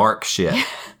of the Dark shit.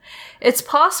 It's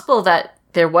possible that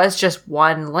there was just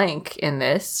one Link in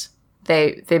this.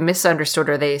 They misunderstood,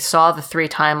 or they saw the 3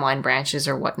 timeline branches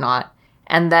or whatnot.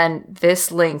 And then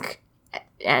this Link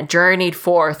journeyed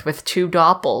forth with 2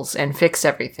 doppels and fixed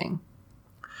everything.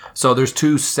 So there's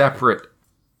 2 separate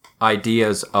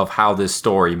ideas of how this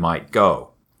story might go.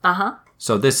 Uh-huh.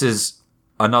 So this is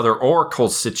another Oracle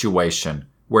situation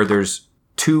where there's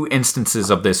 2 instances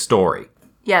of this story.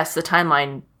 Yes, the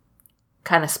timeline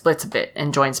kind of splits a bit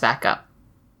and joins back up.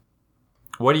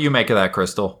 What do you make of that,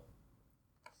 Crystal?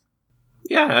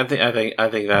 Yeah, I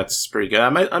think that's pretty good.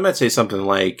 I might say something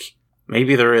like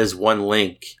maybe there is one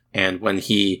Link, and when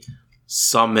he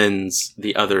summons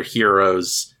the other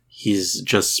heroes, he's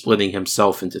just splitting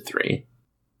himself into 3.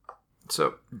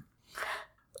 So,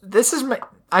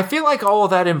 I feel like all of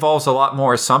that involves a lot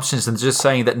more assumptions than just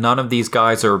saying that none of these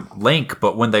guys are Link,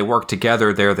 but when they work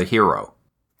together, they're the hero.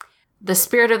 The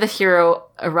spirit of the hero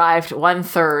arrived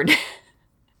 1/3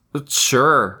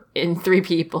 Sure. in 3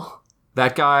 people.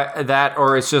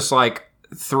 Or it's just like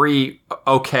 3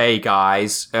 okay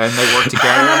guys, and they work together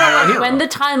and they're a hero. When the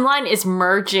timeline is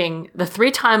merging, the 3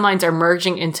 timelines are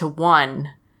merging into one.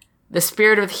 The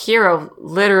spirit of the hero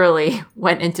literally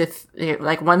went into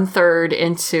like 1/3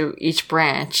 into each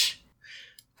branch.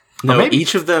 No,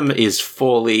 each of them is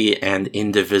fully and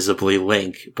indivisibly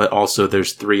Link, but also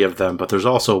there's 3 of them, but there's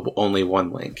also only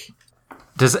one Link.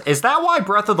 Is that why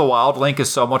Breath of the Wild Link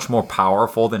is so much more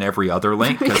powerful than every other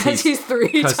Link? Because he's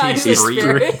 3 times the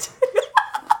spirit.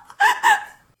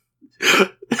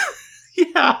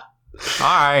 Yeah.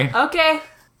 Alright. Okay.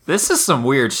 This is some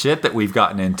weird shit that we've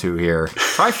gotten into here.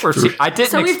 Triforce.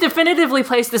 So we've definitively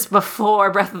placed this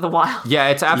before Breath of the Wild. Yeah,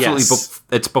 it's absolutely. Yes.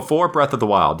 It's before Breath of the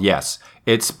Wild. Yes,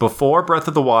 it's before Breath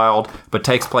of the Wild, but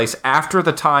takes place after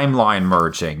the timeline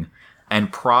merging,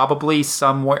 and probably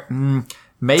somewhere.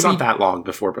 Maybe It's not that long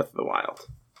before Breath of the Wild.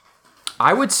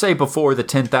 I would say before the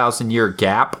 10,000-year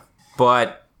gap,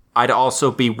 but I'd also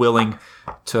be willing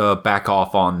to back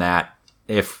off on that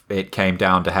if it came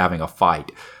down to having a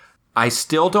fight. I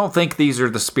still don't think these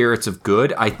are the spirits of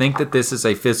good. I think that this is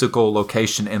a physical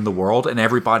location in the world, and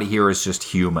everybody here is just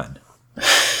human.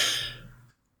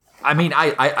 I mean,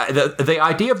 the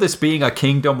idea of this being a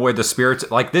kingdom where the spirits,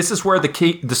 like, this is where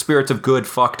the spirits of good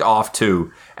fucked off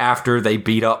to after they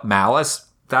beat up Malice.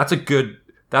 That's a good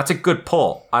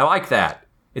pull. I like that.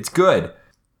 It's good,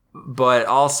 but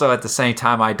also at the same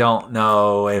time, I don't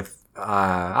know if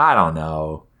I don't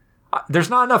know. There's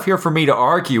not enough here for me to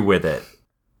argue with it.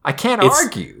 I can't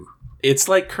argue. It's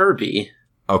like Kirby.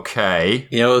 Okay.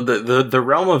 You know, the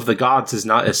realm of the gods is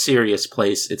not a serious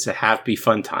place. It's a happy,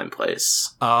 fun time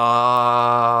place.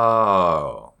 Oh.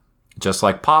 Just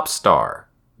like Popstar.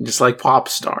 Just like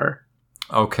Popstar.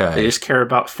 Okay. They just care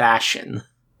about fashion.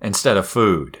 instead of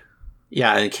food.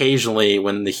 Yeah, and occasionally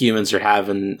when the humans are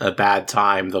having a bad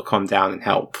time, they'll come down and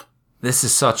help. This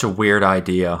is such a weird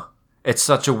idea. It's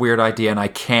such a weird idea, and I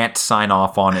can't sign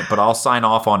off on it, but I'll sign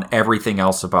off on everything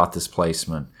else about this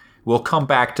placement. We'll come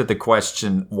back to the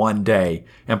question one day,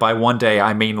 and by one day,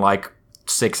 I mean like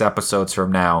 6 episodes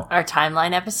from now. Our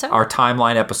timeline episode? Our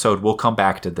timeline episode, we'll come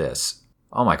back to this.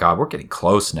 Oh my god, we're getting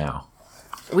close now.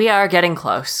 We are getting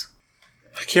close.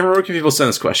 Cameron, where can people send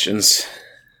us questions?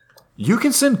 You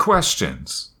can send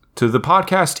questions to the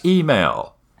podcast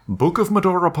email,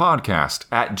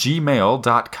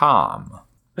 bookofmedorapodcast@gmail.com.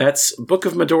 That's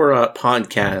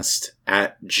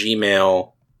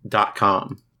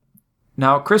bookofmedorapodcast@gmail.com.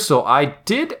 Now, Crystal, I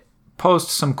did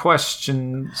post some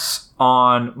questions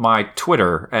on my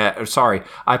Twitter.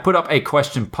 I put up a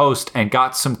question post and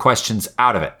got some questions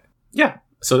out of it. Yeah,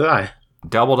 so did I.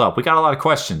 Doubled up. We got a lot of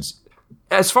questions.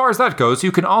 As far as that goes,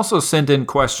 you can also send in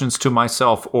questions to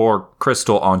myself or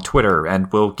Crystal on Twitter, and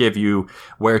we'll give you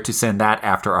where to send that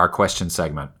after our question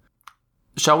segment.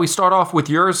 Shall we start off with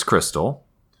yours, Crystal?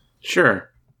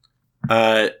 Sure.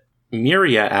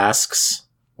 Miria asks,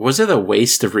 was it a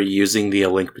waste of reusing the A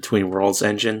Link Between Worlds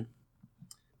engine?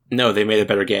 No, they made a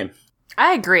better game.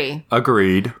 I agree.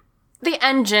 Agreed. The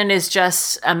engine is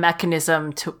just a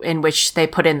mechanism in which they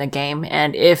put in the game,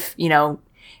 and if,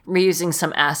 reusing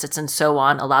some assets and so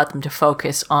on allowed them to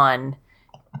focus on,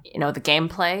 the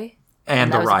gameplay.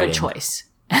 And the that was writing. a good choice.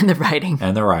 And the writing.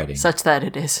 And the writing. Such that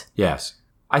it is. Yes.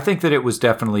 I think that it was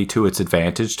definitely to its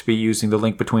advantage to be using the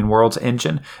Link Between Worlds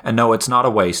engine. And no, it's not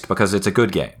a waste because it's a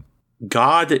good game.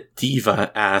 God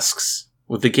Diva asks,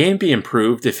 would the game be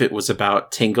improved if it was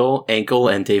about Tingle, Ankle,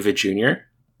 and David Jr.?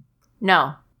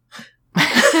 No.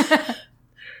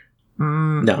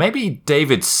 No. Maybe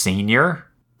David Sr.?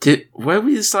 What did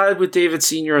we decide with David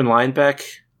Sr. and Linebeck?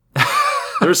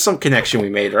 There was some connection we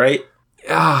made, right?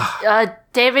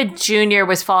 David Jr.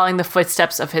 was following the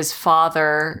footsteps of his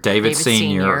father, David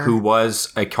Sr., who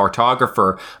was a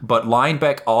cartographer, but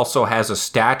Linebeck also has a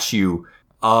statue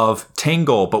of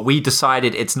Tingle, but we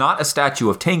decided it's not a statue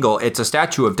of Tingle, it's a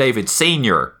statue of David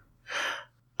Sr.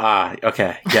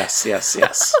 Okay. Yes.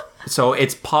 So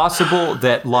it's possible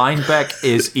that Linebeck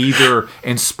is either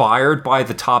inspired by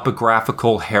the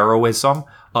topographical heroism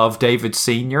of David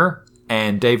Sr.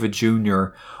 and David Jr.,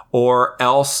 or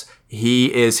else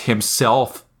he is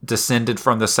himself descended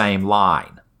from the same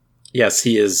line. Yes,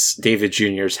 he is David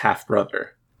Jr.'s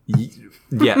half-brother.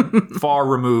 Yeah, far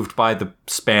removed by the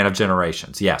span of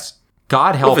generations, yes.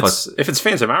 God help us. If it's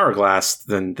Phantom Hourglass,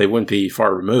 then they wouldn't be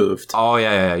far removed. Oh,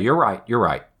 yeah, you're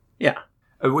right. Yeah.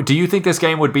 Do you think this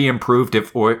game would be improved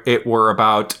if it were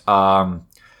about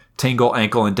Tingle,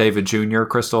 Ankle, and David Jr.,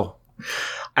 Crystal?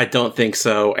 I don't think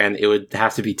so, and it would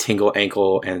have to be Tingle,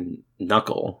 Ankle, and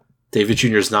Knuckle. David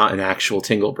Jr. is not an actual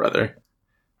Tingle brother.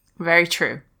 Very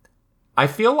true. I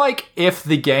feel like if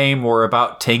the game were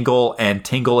about Tingle and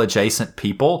Tingle-adjacent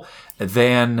people,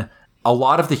 then a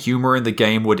lot of the humor in the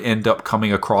game would end up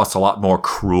coming across a lot more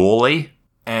cruelly,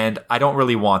 and I don't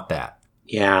really want that.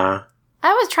 Yeah.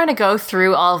 I was trying to go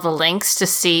through all of the links to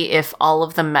see if all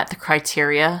of them met the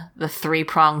criteria, the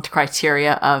 3-pronged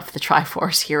criteria of the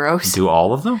Triforce heroes. Do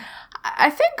all of them?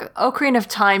 I think Ocarina of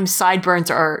Time's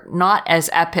sideburns are not as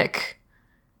epic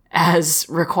as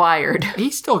required.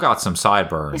 He's still got some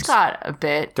sideburns. He's got a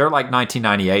bit. They're like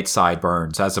 1998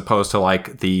 sideburns, as opposed to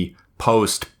like the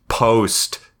post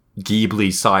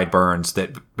Ghibli sideburns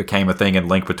that became a thing in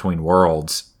Link Between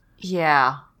Worlds.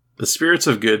 Yeah. The spirits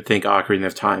of good think Ocarina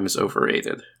of Time is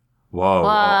overrated. Whoa.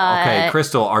 What? Okay,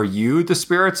 Crystal, are you the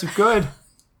spirits of good?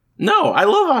 No, I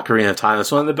love Ocarina of Time.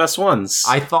 It's one of the best ones.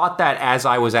 I thought that as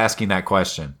I was asking that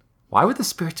question. Why would the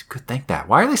spirits of good think that?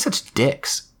 Why are they such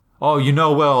dicks? Oh,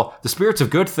 well, the spirits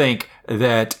of good think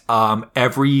that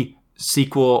every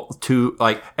sequel to,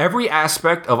 every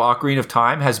aspect of Ocarina of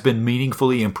Time has been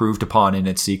meaningfully improved upon in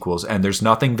its sequels, and there's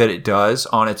nothing that it does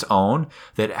on its own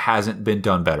that hasn't been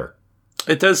done better.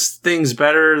 It does things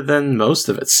better than most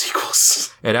of its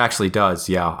sequels. It actually does,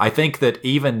 yeah. I think that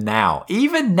even now,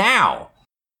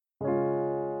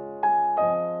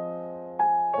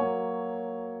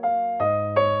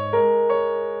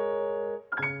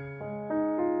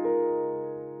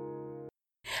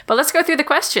 But let's go through the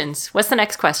questions. What's the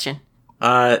next question?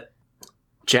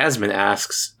 Jasmine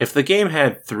asks, if the game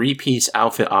had 3-piece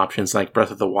outfit options like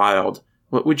Breath of the Wild,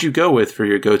 what would you go with for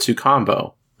your go-to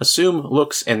combo? Assume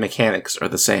looks and mechanics are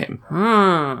the same.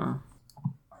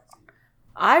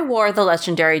 I wore the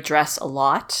legendary dress a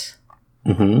lot.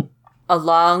 Mm-hmm.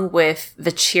 Along with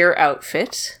the cheer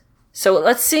outfit. So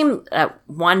let's assume that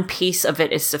one piece of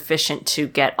it is sufficient to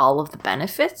get all of the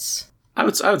benefits. I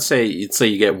would say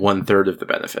you get 1/3 of the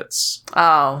benefits.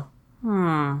 Oh.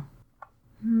 Or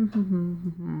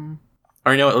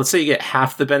let's say you get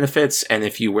half the benefits, and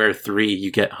if you wear 3,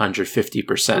 you get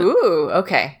 150%. Ooh,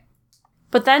 okay.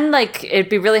 But then, like, it'd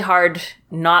be really hard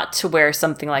not to wear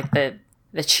something like the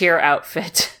cheer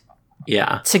outfit.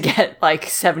 Yeah. To get, like,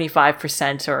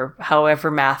 75% or however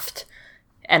mathed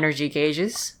energy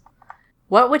gauges.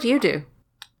 What would you do?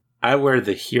 I wear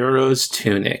the hero's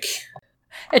tunic.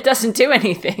 It doesn't do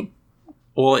anything.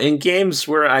 Well, in games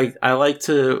where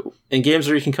in games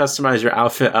where you can customize your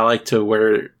outfit, I like to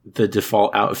wear the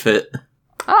default outfit.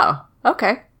 Oh,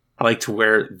 okay. I like to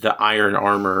wear the iron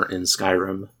armor in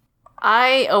Skyrim.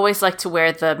 I always like to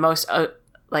wear the most,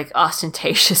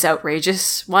 ostentatious,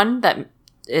 outrageous one that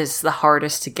is the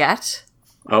hardest to get.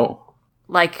 Oh.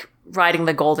 Like riding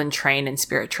the golden train in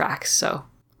Spirit Tracks, so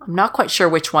I'm not quite sure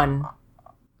which one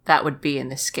that would be in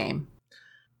this game.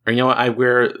 Or you know what? I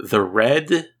wear the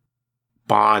red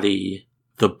body,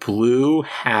 the blue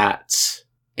hat,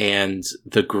 and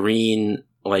the green,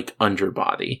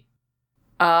 underbody.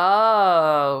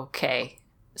 Oh, okay.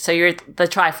 So you're the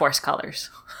Triforce colors.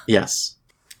 Yes.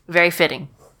 Very fitting.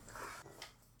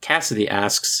 Cassidy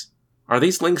asks, are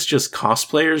these links just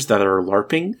cosplayers that are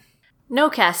LARPing? No,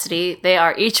 Cassidy. They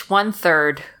are each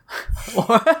 1/3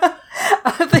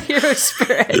 of the hero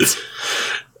spirit.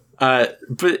 But,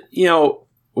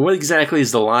 what exactly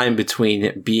is the line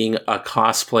between being a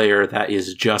cosplayer that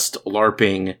is just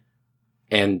LARPing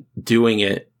and doing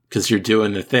it because you're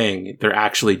doing the thing? They're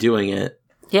actually doing it.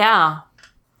 Yeah.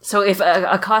 So if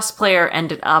a cosplayer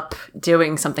ended up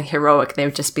doing something heroic, they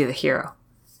would just be the hero.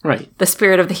 Right. The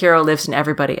spirit of the hero lives in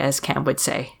everybody, as Cam would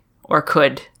say. Or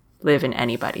could live in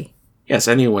anybody. Yes,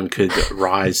 anyone could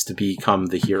rise to become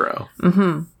the hero.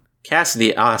 Mm-hmm.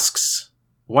 Cassidy asks,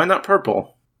 why not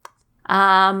purple?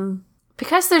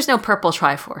 Because there's no purple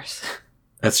Triforce.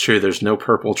 That's true, there's no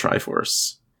purple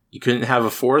Triforce. You couldn't have a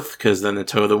 4th, because then the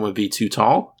totem would be too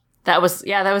tall? That was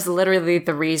literally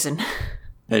the reason.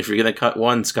 And if you're going to cut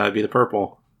one, it's got to be the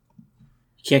purple.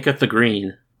 You can't cut the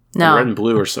green. No. The red and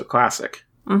blue are so classic.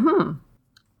 Mm-hmm.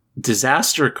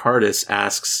 Disaster Cardis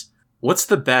asks, what's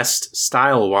the best,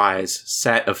 style-wise,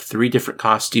 set of 3 different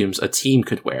costumes a team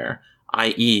could wear?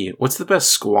 I.e., what's the best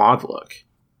squad look?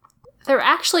 There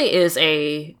actually is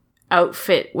a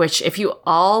outfit which, if you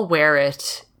all wear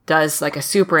it, does like a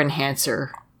super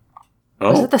enhancer.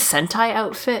 Oh. Was it the Sentai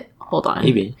outfit? Hold on.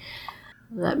 Maybe.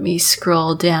 Let me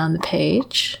scroll down the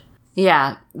page.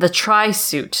 Yeah, the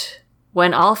Tri-Suit.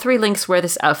 When all 3 links wear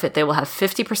this outfit, they will have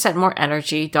 50% more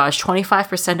energy, dodge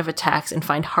 25% of attacks, and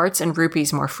find hearts and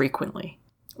rupees more frequently.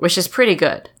 Which is pretty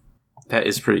good. That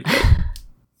is pretty good.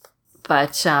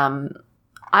 But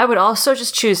I would also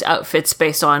just choose outfits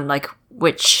based on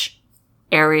which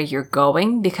area you're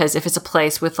going, because if it's a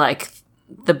place with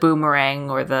the boomerang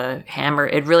or the hammer,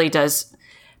 it really does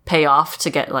pay off to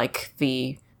get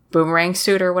the boomerang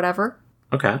suit or whatever.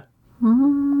 Okay. I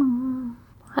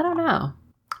don't know.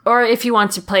 Or if you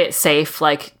want to play it safe,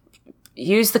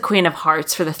 use the Queen of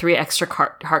Hearts for the 3 extra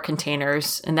heart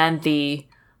containers, and then the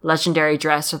legendary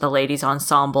dress or the ladies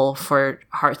ensemble for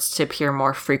hearts to appear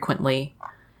more frequently,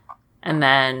 and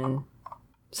then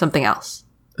something else.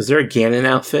 Is there a Ganon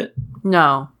outfit?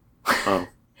 No. Oh.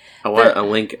 I want a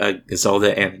Link, a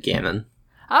Zelda, and a Ganon.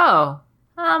 Oh.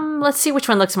 Let's see which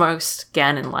one looks most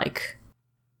Ganon-like.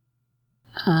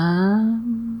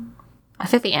 I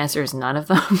think the answer is none of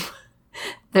them.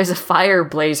 There's a Fire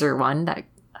Blazer one that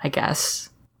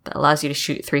allows you to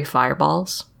shoot 3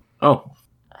 fireballs. Oh.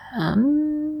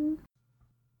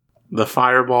 The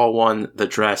fireball one, the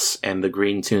dress, and the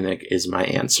green tunic is my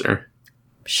answer.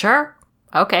 Sure.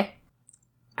 Okay.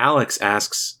 Alex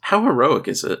asks, how heroic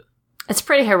is it? It's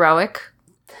pretty heroic.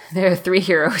 There are 3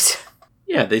 heroes.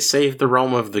 Yeah, they saved the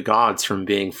realm of the gods from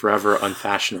being forever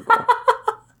unfashionable.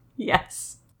 Yes.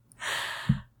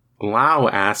 Lau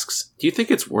asks, do you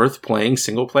think it's worth playing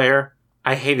single player?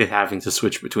 I hated having to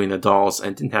switch between the dolls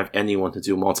and didn't have anyone to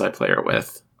do multiplayer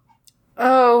with.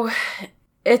 Oh,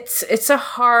 it's a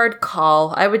hard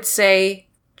call. I would say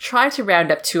try to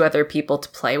round up 2 other people to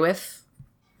play with,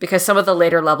 because some of the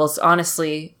later levels,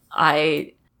 honestly,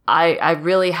 I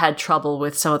really had trouble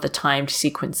with some of the timed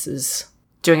sequences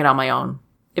doing it on my own.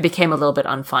 It became a little bit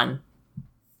unfun.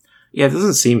 Yeah, it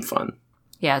doesn't seem fun.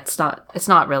 Yeah, it's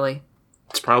not really.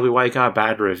 It's probably why it got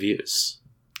bad reviews.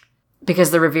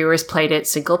 Because the reviewers played it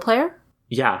single player?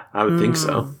 Yeah, I would think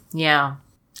so. Yeah.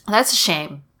 That's a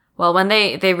shame. Well, when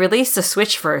they release the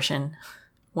Switch version,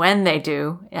 when they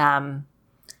do, I'm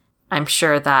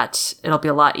sure that it'll be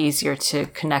a lot easier to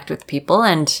connect with people,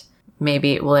 and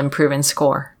maybe it will improve in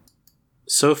score.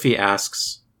 Sophie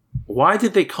asks, Why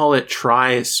did they call it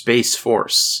Tri-Space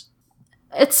Force?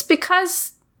 It's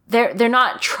because they're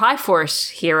not Triforce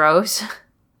heroes.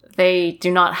 They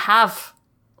do not have...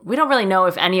 We don't really know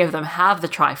if any of them have the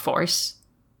Triforce.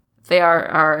 They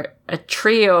are a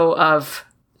trio of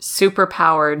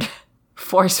superpowered,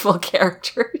 forceful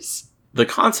characters. The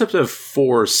concept of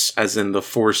force, as in the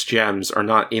force gems, are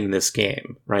not in this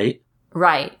game, right?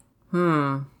 Right.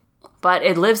 But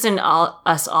it lives in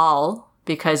us all,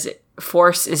 because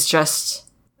force is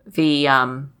just the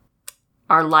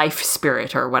our life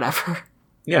spirit or whatever.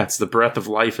 Yeah, it's the breath of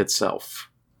life itself.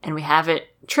 And we have it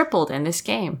tripled in this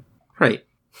game. Right.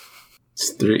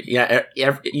 It's three. Yeah,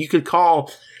 you could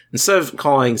call, instead of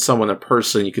calling someone a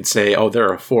person, you could say, oh,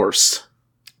 they're a force.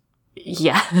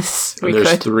 Yes, and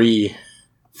there's 3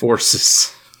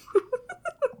 forces.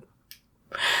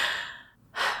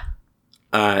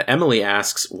 Emily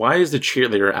asks, why is the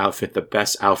cheerleader outfit the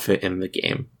best outfit in the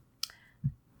game?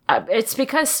 It's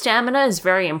because stamina is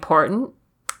very important,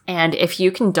 and if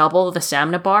you can double the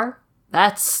stamina bar,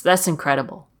 that's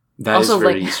incredible. That also, is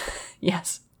very useful.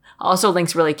 Yes. Also,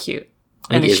 Link's really cute.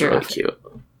 He is really cute.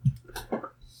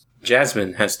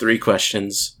 Jasmine has 3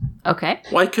 questions. Okay.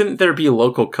 Why couldn't there be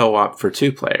local co-op for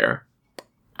 2-player?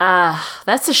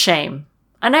 That's a shame.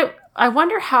 And I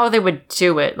wonder how they would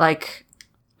do it. Like,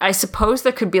 I suppose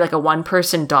there could be like a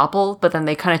 1-person doppel, but then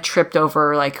they kind of tripped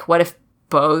over, like, what if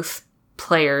both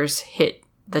players hit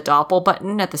the doppel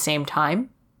button at the same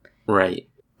time? Right.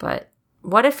 But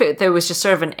what if there was just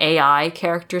sort of an AI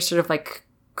character, sort of like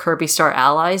Kirby Star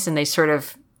Allies, and they sort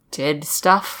of did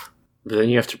stuff? But then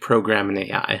you have to program an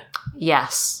AI.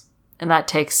 Yes. And that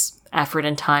takes effort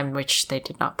and time, which they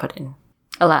did not put in.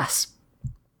 Alas.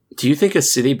 Do you think a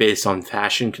city based on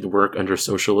fashion could work under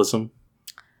socialism?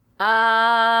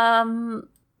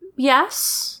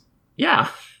 Yes. Yeah.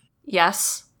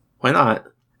 Yes. Why not?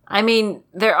 I mean,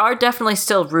 there are definitely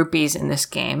still rupees in this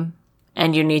game,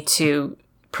 and you need to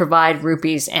provide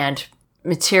rupees and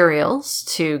materials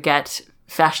to get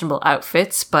fashionable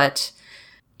outfits, but,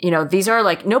 you know, these are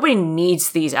like, nobody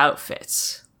needs these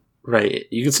outfits. Right.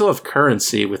 You can still have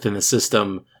currency within the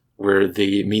system where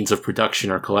the means of production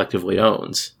are collectively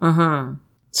owned. Mm-hmm.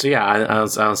 So yeah, I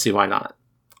don't see why not.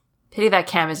 Pity that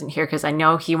Cam isn't here, because I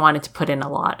know he wanted to put in a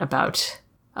lot about...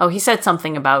 Oh, he said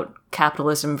something about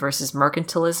capitalism versus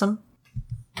mercantilism.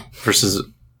 Versus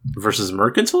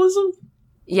mercantilism?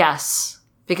 Yes.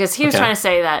 Because he was trying to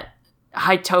say that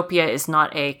Hytopia is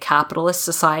not a capitalist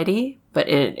society, but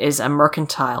it is a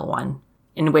mercantile one,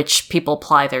 in which people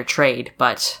ply their trade,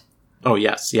 but... Oh,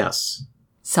 yes.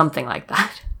 Something like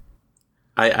that.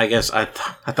 I guess I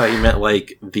thought you meant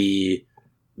like the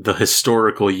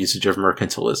historical usage of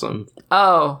mercantilism.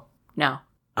 Oh, no.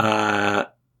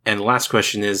 And last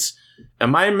question is,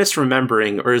 am I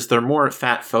misremembering, or is there more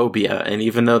fat phobia? And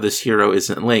even though this hero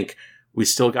isn't Link, we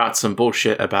still got some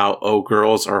bullshit about, oh,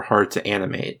 girls are hard to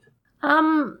animate.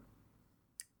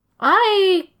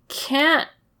 I can't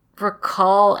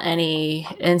recall any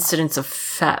incidents of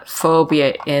fat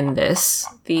phobia in this.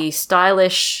 The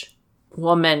stylish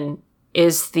woman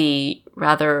is the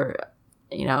rather,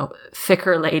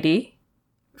 thicker lady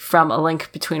from A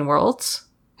Link Between Worlds,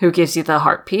 who gives you the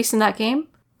heart piece in that game.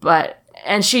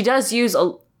 And she does use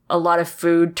a lot of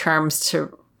food terms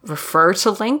to refer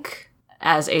to Link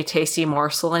as a tasty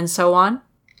morsel and so on.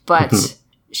 But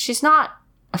she's not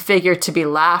a figure to be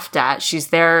laughed at. She's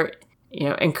there,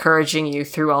 encouraging you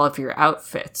through all of your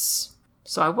outfits.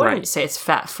 So I wouldn't say it's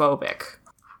fat phobic.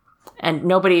 And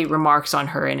nobody remarks on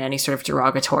her in any sort of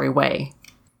derogatory way.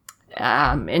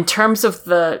 In terms of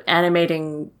the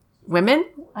animating women,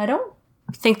 I don't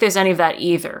think there's any of that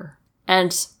either.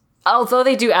 And although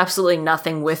they do absolutely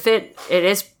nothing with it,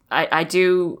 I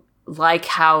do like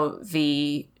how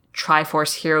the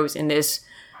Triforce heroes in this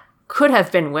could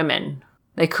have been women.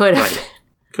 They could have. Right.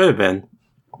 Could have been.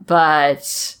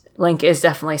 But Link is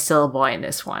definitely still a boy in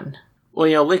this one.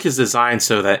 Well, Link is designed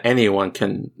so that anyone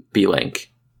can be Link.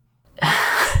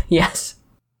 Yes.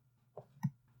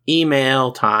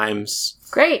 Email times.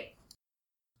 Great.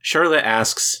 Charlotte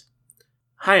asks,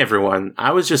 hi everyone,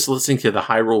 I was just listening to the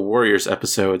Hyrule Warriors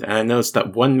episode, and I noticed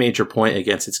that one major point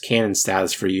against its canon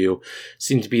status for you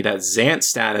seemed to be that Zant's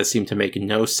status seemed to make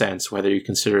no sense whether you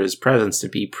consider his presence to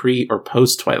be pre- or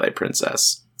post-Twilight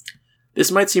Princess.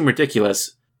 This might seem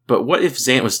ridiculous, but what if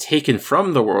Zant was taken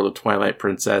from the world of Twilight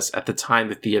Princess at the time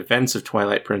that the events of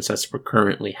Twilight Princess were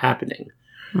currently happening?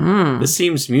 This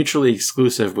seems mutually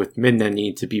exclusive, with Midna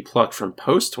need to be plucked from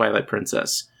post-Twilight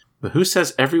Princess. But who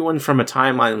says everyone from a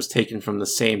timeline was taken from the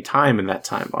same time in that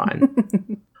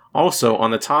timeline? Also,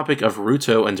 on the topic of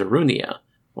Ruto and Darunia,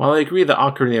 while I agree that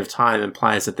Ocarina of Time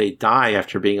implies that they die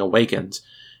after being awakened,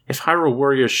 If Hyrule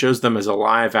Warriors shows them as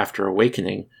alive after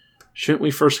awakening, shouldn't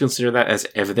we first consider that as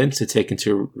evidence to take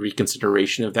into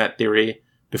reconsideration of that theory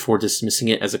before dismissing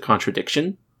it as a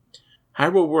contradiction?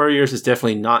 Hyrule Warriors is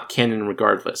definitely not canon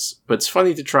regardless, but it's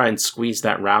funny to try and squeeze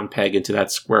that round peg into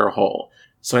that square hole,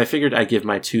 so I figured I'd give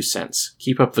my 2 cents.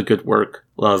 Keep up the good work.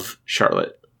 Love,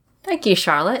 Charlotte. Thank you,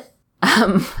 Charlotte.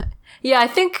 Yeah, I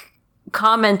think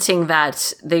commenting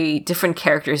that the different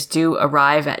characters do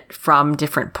arrive from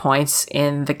different points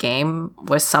in the game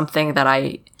was something that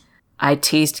I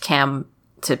teased Cam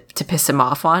to piss him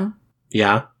off on.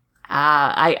 Yeah.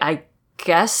 I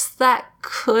guess that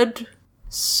could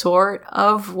sort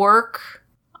of work.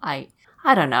 I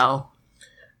don't know.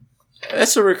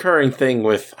 That's a recurring thing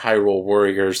with Hyrule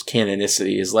Warriors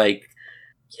canonicity is like,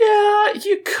 yeah,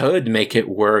 you could make it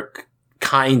work,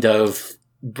 kind of,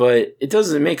 but it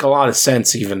doesn't make a lot of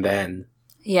sense even then.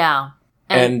 Yeah.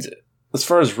 And as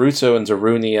far as Ruto and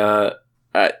Darunia,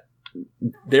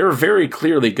 they're very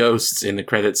clearly ghosts in the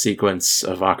credit sequence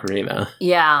of Ocarina.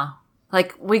 Yeah.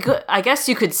 Like, I guess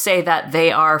you could say that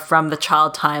they are from the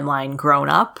child timeline grown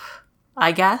up,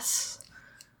 I guess.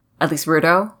 At least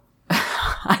Ruto.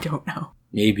 I don't know.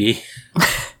 Maybe.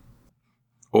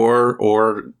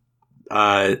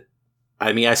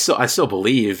 I mean, I still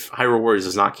believe Hyrule Warriors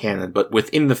is not canon, but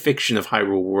within the fiction of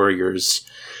Hyrule Warriors,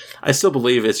 I still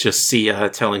believe it's just Sia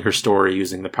telling her story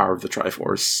using the power of the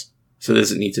Triforce. So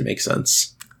does it need to make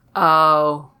sense?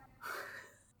 Oh.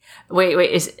 Wait,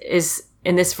 is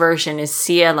in this version, is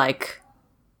Sia like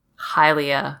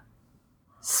Hylia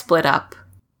split up?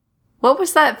 What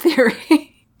was that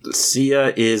theory?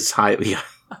 Sia is Hylia.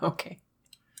 Okay.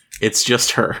 It's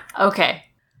just her. Okay.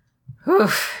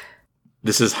 Oof.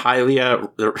 This is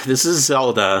Hylia. This is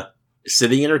Zelda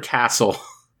sitting in her castle,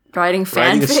 writing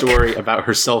a story about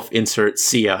her self-insert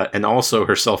Sia and also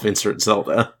her self-insert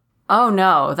Zelda. Oh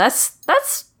no,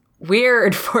 that's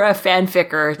weird for a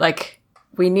fanficker. Like,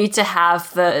 we need to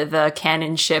have the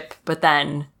canon ship, but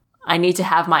then I need to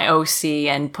have my OC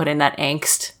and put in that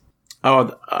angst.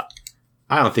 Oh,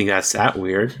 I don't think that's that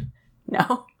weird.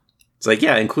 No. It's like,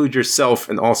 yeah, include yourself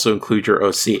and also include your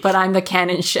OC. But I'm the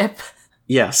canon ship.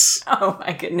 Yes. Oh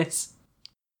my goodness.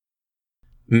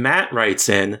 Matt writes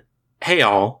in, "Hey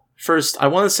all, first I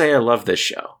want to say I love this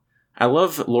show. I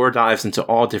love lore dives into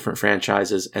all different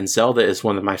franchises, and Zelda is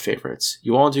one of my favorites.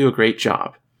 You all do a great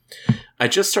job. I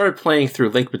just started playing through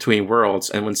Link Between Worlds,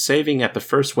 and when saving at the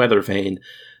first weather vane,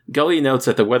 Gully notes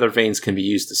that the weather vanes can be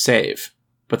used to save,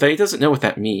 but that he doesn't know what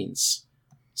that means.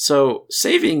 So,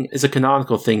 saving is a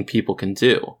canonical thing people can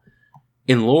do.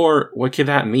 In lore, what could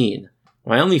that mean?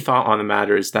 My only thought on the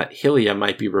matter is that Hylia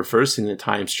might be reversing the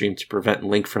time stream to prevent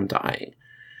Link from dying.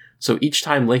 So each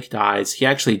time Link dies, he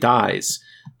actually dies,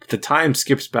 but the time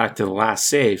skips back to the last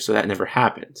save, so that never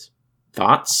happened.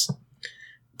 Thoughts?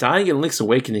 Dying in Link's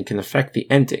Awakening can affect the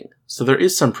ending, so there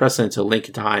is some precedent to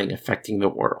Link dying affecting the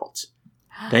world.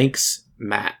 Thanks,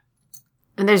 Matt."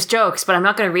 And there's jokes, but I'm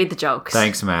not going to read the jokes.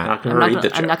 Thanks, Matt. I'm not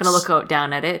going to look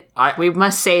down at it. We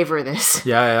must savor this.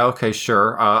 Yeah, okay,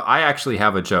 sure. I actually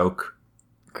have a joke.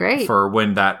 Great. For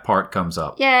when that part comes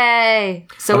up. Yay!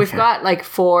 So we've got like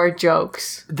 4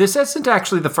 jokes. This isn't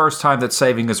actually the first time that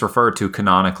saving is referred to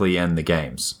canonically in the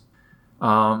games.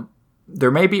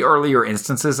 There may be earlier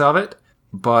instances of it,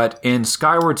 but in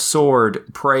Skyward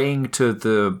Sword, praying to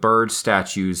the bird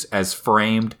statues as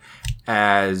framed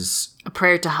as a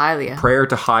prayer to Hylia. Prayer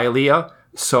to Hylia,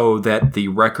 so that the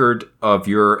record of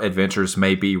your adventures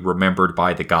may be remembered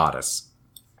by the goddess.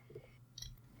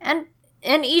 And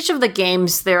in each of the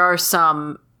games, there are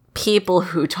some people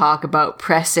who talk about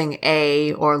pressing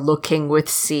A or looking with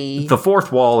C. The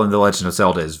fourth wall in The Legend of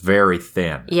Zelda is very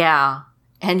thin. Yeah.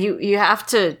 And you have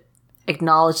to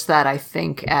acknowledge that, I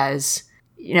think, as,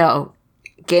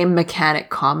 game mechanic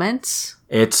comments.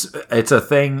 It's a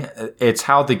thing. It's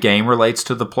how the game relates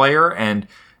to the player. And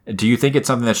do you think it's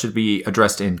something that should be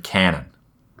addressed in canon?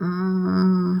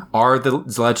 Are the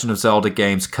Legend of Zelda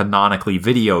games canonically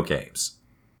video games?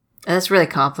 That's really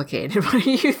complicated. What are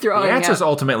you throwing The answer out? is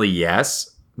ultimately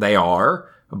yes, they are.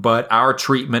 But our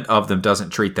treatment of them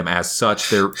doesn't treat them as such.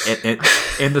 They're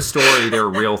in the story, they're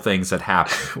real things that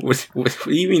happen. What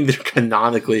do you mean they're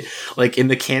canonically? Like in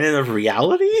the canon of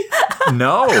reality?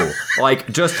 No. Like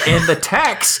just in the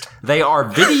text, they are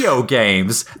video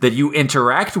games that you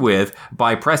interact with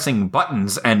by pressing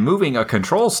buttons and moving a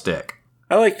control stick.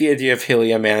 I like the idea of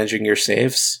Hylia managing your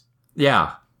saves.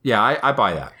 Yeah, I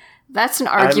buy that. That's an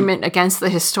argument against the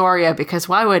Historia, because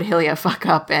why would Hylia fuck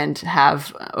up and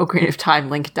have Ocarina of Time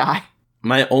Link die?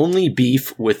 My only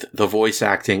beef with the voice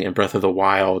acting in Breath of the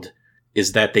Wild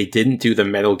is that they didn't do the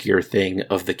Metal Gear thing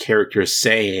of the characters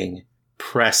saying,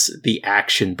 press the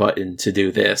action button to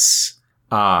do this.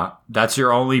 That's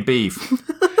your only beef.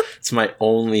 It's my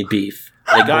only beef.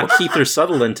 They got Kiefer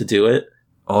Sutherland to do it.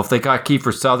 Oh, if they got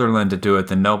Kiefer Sutherland to do it,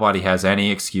 then nobody has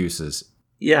any excuses.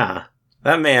 Yeah.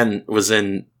 That man was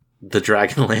in the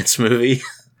Dragonlance movie.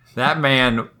 That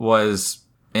man was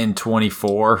in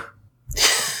 24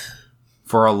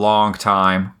 for a long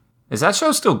time. Is that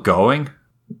show still going?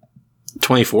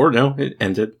 24? No, it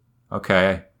ended.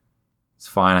 Okay. It's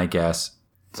fine, I guess.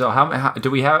 So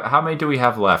how many do we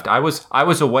have left? I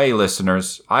was away,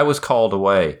 listeners. I was called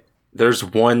away. There's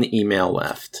one email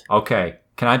left. Okay.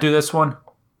 Can I do this one?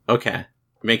 Okay.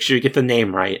 Make sure you get the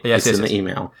name right. Yes, it's in the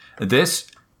email. This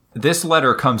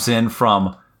letter comes in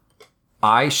from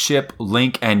I Ship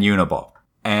Link and Unibo.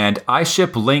 And I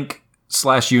Ship Link /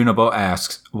 Unibo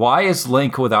asks, why is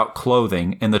Link without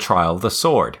clothing in the Trial of the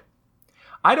Sword?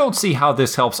 I don't see how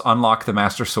this helps unlock the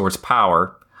Master Sword's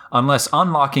power, unless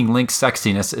unlocking Link's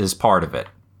sexiness is part of it.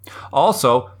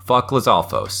 Also, fuck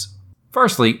Lizalfos.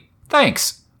 Firstly,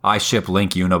 thanks, I Ship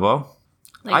Link Unibo.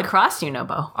 Cross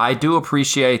Unibo. I do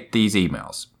appreciate these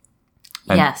emails.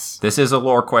 And yes. This is a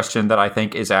lore question that I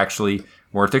think is actually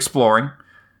worth exploring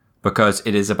because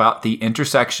it is about the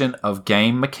intersection of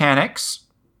game mechanics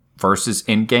versus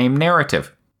in-game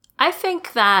narrative. I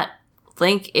think that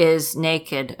Link is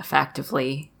naked,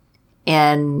 effectively,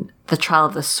 in the Trial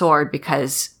of the Sword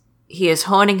because he is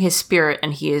honing his spirit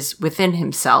and he is within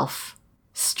himself,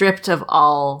 stripped of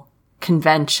all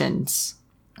conventions.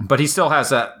 But he still has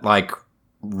that, like,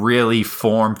 really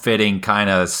form-fitting, kind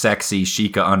of sexy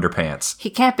Sheikah underpants.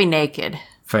 He can't be naked.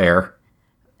 Fair.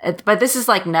 But this is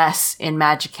like Ness in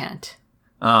Magicant.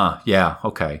 Yeah,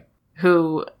 okay.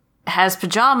 Who has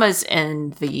pajamas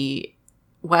in the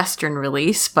Western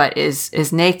release, but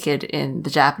is naked in the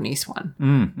Japanese one.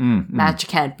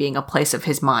 Magicant being a place of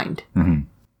his mind. Mm-hmm.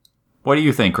 What do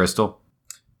you think, Crystal?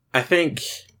 I think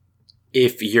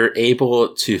if you're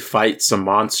able to fight some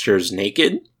monsters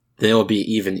naked, then it'll be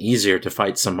even easier to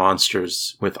fight some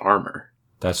monsters with armor.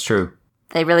 That's true.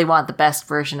 They really want the best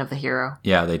version of the hero.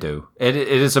 Yeah, they do. It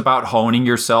is about honing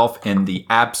yourself in the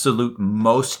absolute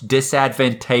most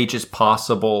disadvantageous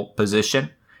possible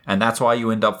position. And that's why you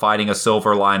end up fighting a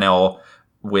Silver Lionel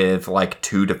with like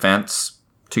 2 defense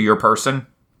to your person.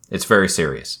 It's very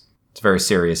serious. It's a very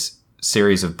serious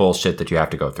series of bullshit that you have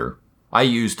to go through. I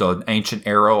used an ancient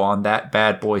arrow on that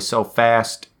bad boy so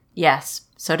fast. Yes,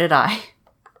 so did I.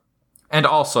 And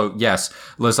also, yes,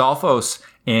 Lizalfos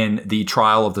in the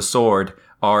Trial of the Sword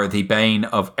are the bane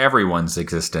of everyone's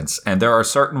existence. And there are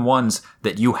certain ones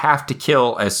that you have to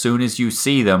kill as soon as you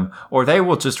see them, or they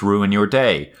will just ruin your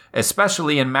day.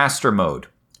 Especially in Master Mode,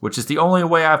 which is the only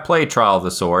way I've played Trial of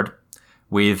the Sword,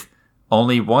 with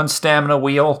only 1 stamina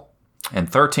wheel and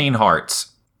 13 hearts.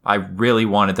 I really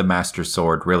wanted the Master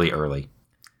Sword really early.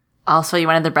 Also, you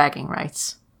wanted the bragging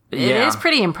rights. It is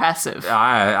pretty impressive.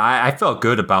 I felt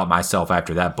good about myself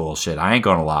after that bullshit. I ain't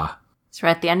gonna lie. So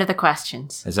we're at the end of the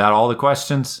questions. Is that all the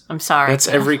questions? I'm sorry. That's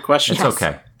every question. It's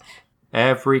okay.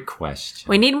 Every question.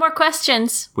 We need more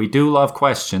questions. We do love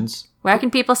questions. Where can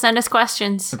people send us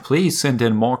questions? Please send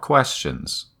in more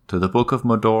questions to the Book of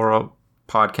Medora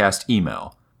podcast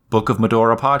email.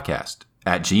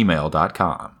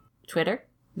 bookofmedorapodcast@gmail.com. Twitter?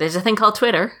 There's a thing called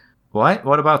Twitter. What?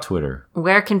 What about Twitter?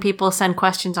 Where can people send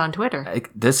questions on Twitter?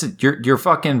 This is you're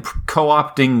fucking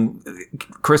co-opting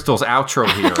Crystal's outro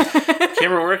here.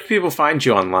 Cameron, where can people find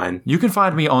you online? You can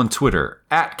find me on Twitter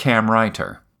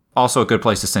 @CamWriter. Also a good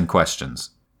place to send questions.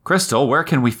 Crystal, where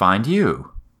can we find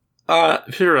you?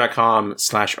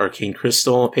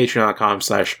 Twitter.com/ArcaneCrystal,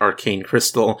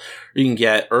 Patreon.com/ArcaneCrystal. You can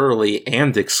get early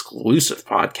and exclusive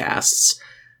podcasts.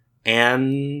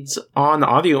 And on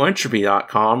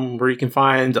audioentropy.com, where you can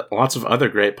find lots of other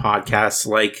great podcasts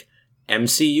like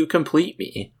MCU Complete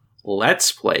Me,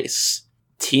 Let's Place,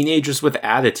 Teenagers with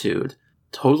Attitude,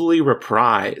 Totally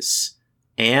Reprise,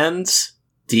 and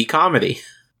D-Comedy.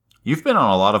 You've been on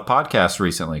a lot of podcasts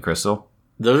recently, Crystal.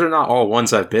 Those are not all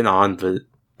ones I've been on, but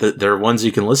they're ones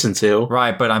you can listen to.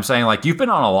 Right, but I'm saying, like, you've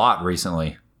been on a lot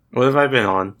recently. What have I been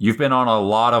on? You've been on a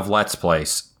lot of Let's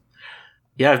Plays.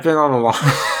 Yeah, I've been on a lot.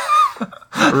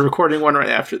 We're recording one right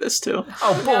after this, too.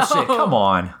 Oh, bullshit. No. Come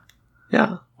on.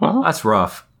 Yeah, well. That's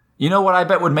rough. You know what I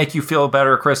bet would make you feel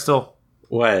better, Crystal?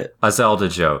 What? A Zelda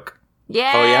joke.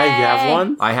 Yeah. Oh, yeah? You have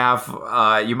one? I have,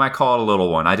 you might call it a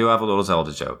little one. I do have a little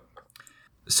Zelda joke.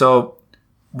 So,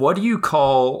 what do you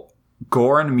call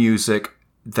Goran music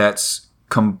that's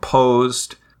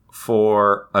composed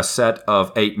for a set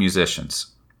of 8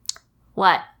 musicians?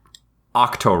 What?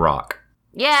 Octorock.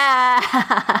 Yeah.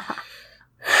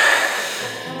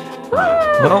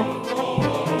 Well,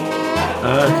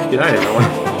 good night, everyone.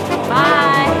 Bye.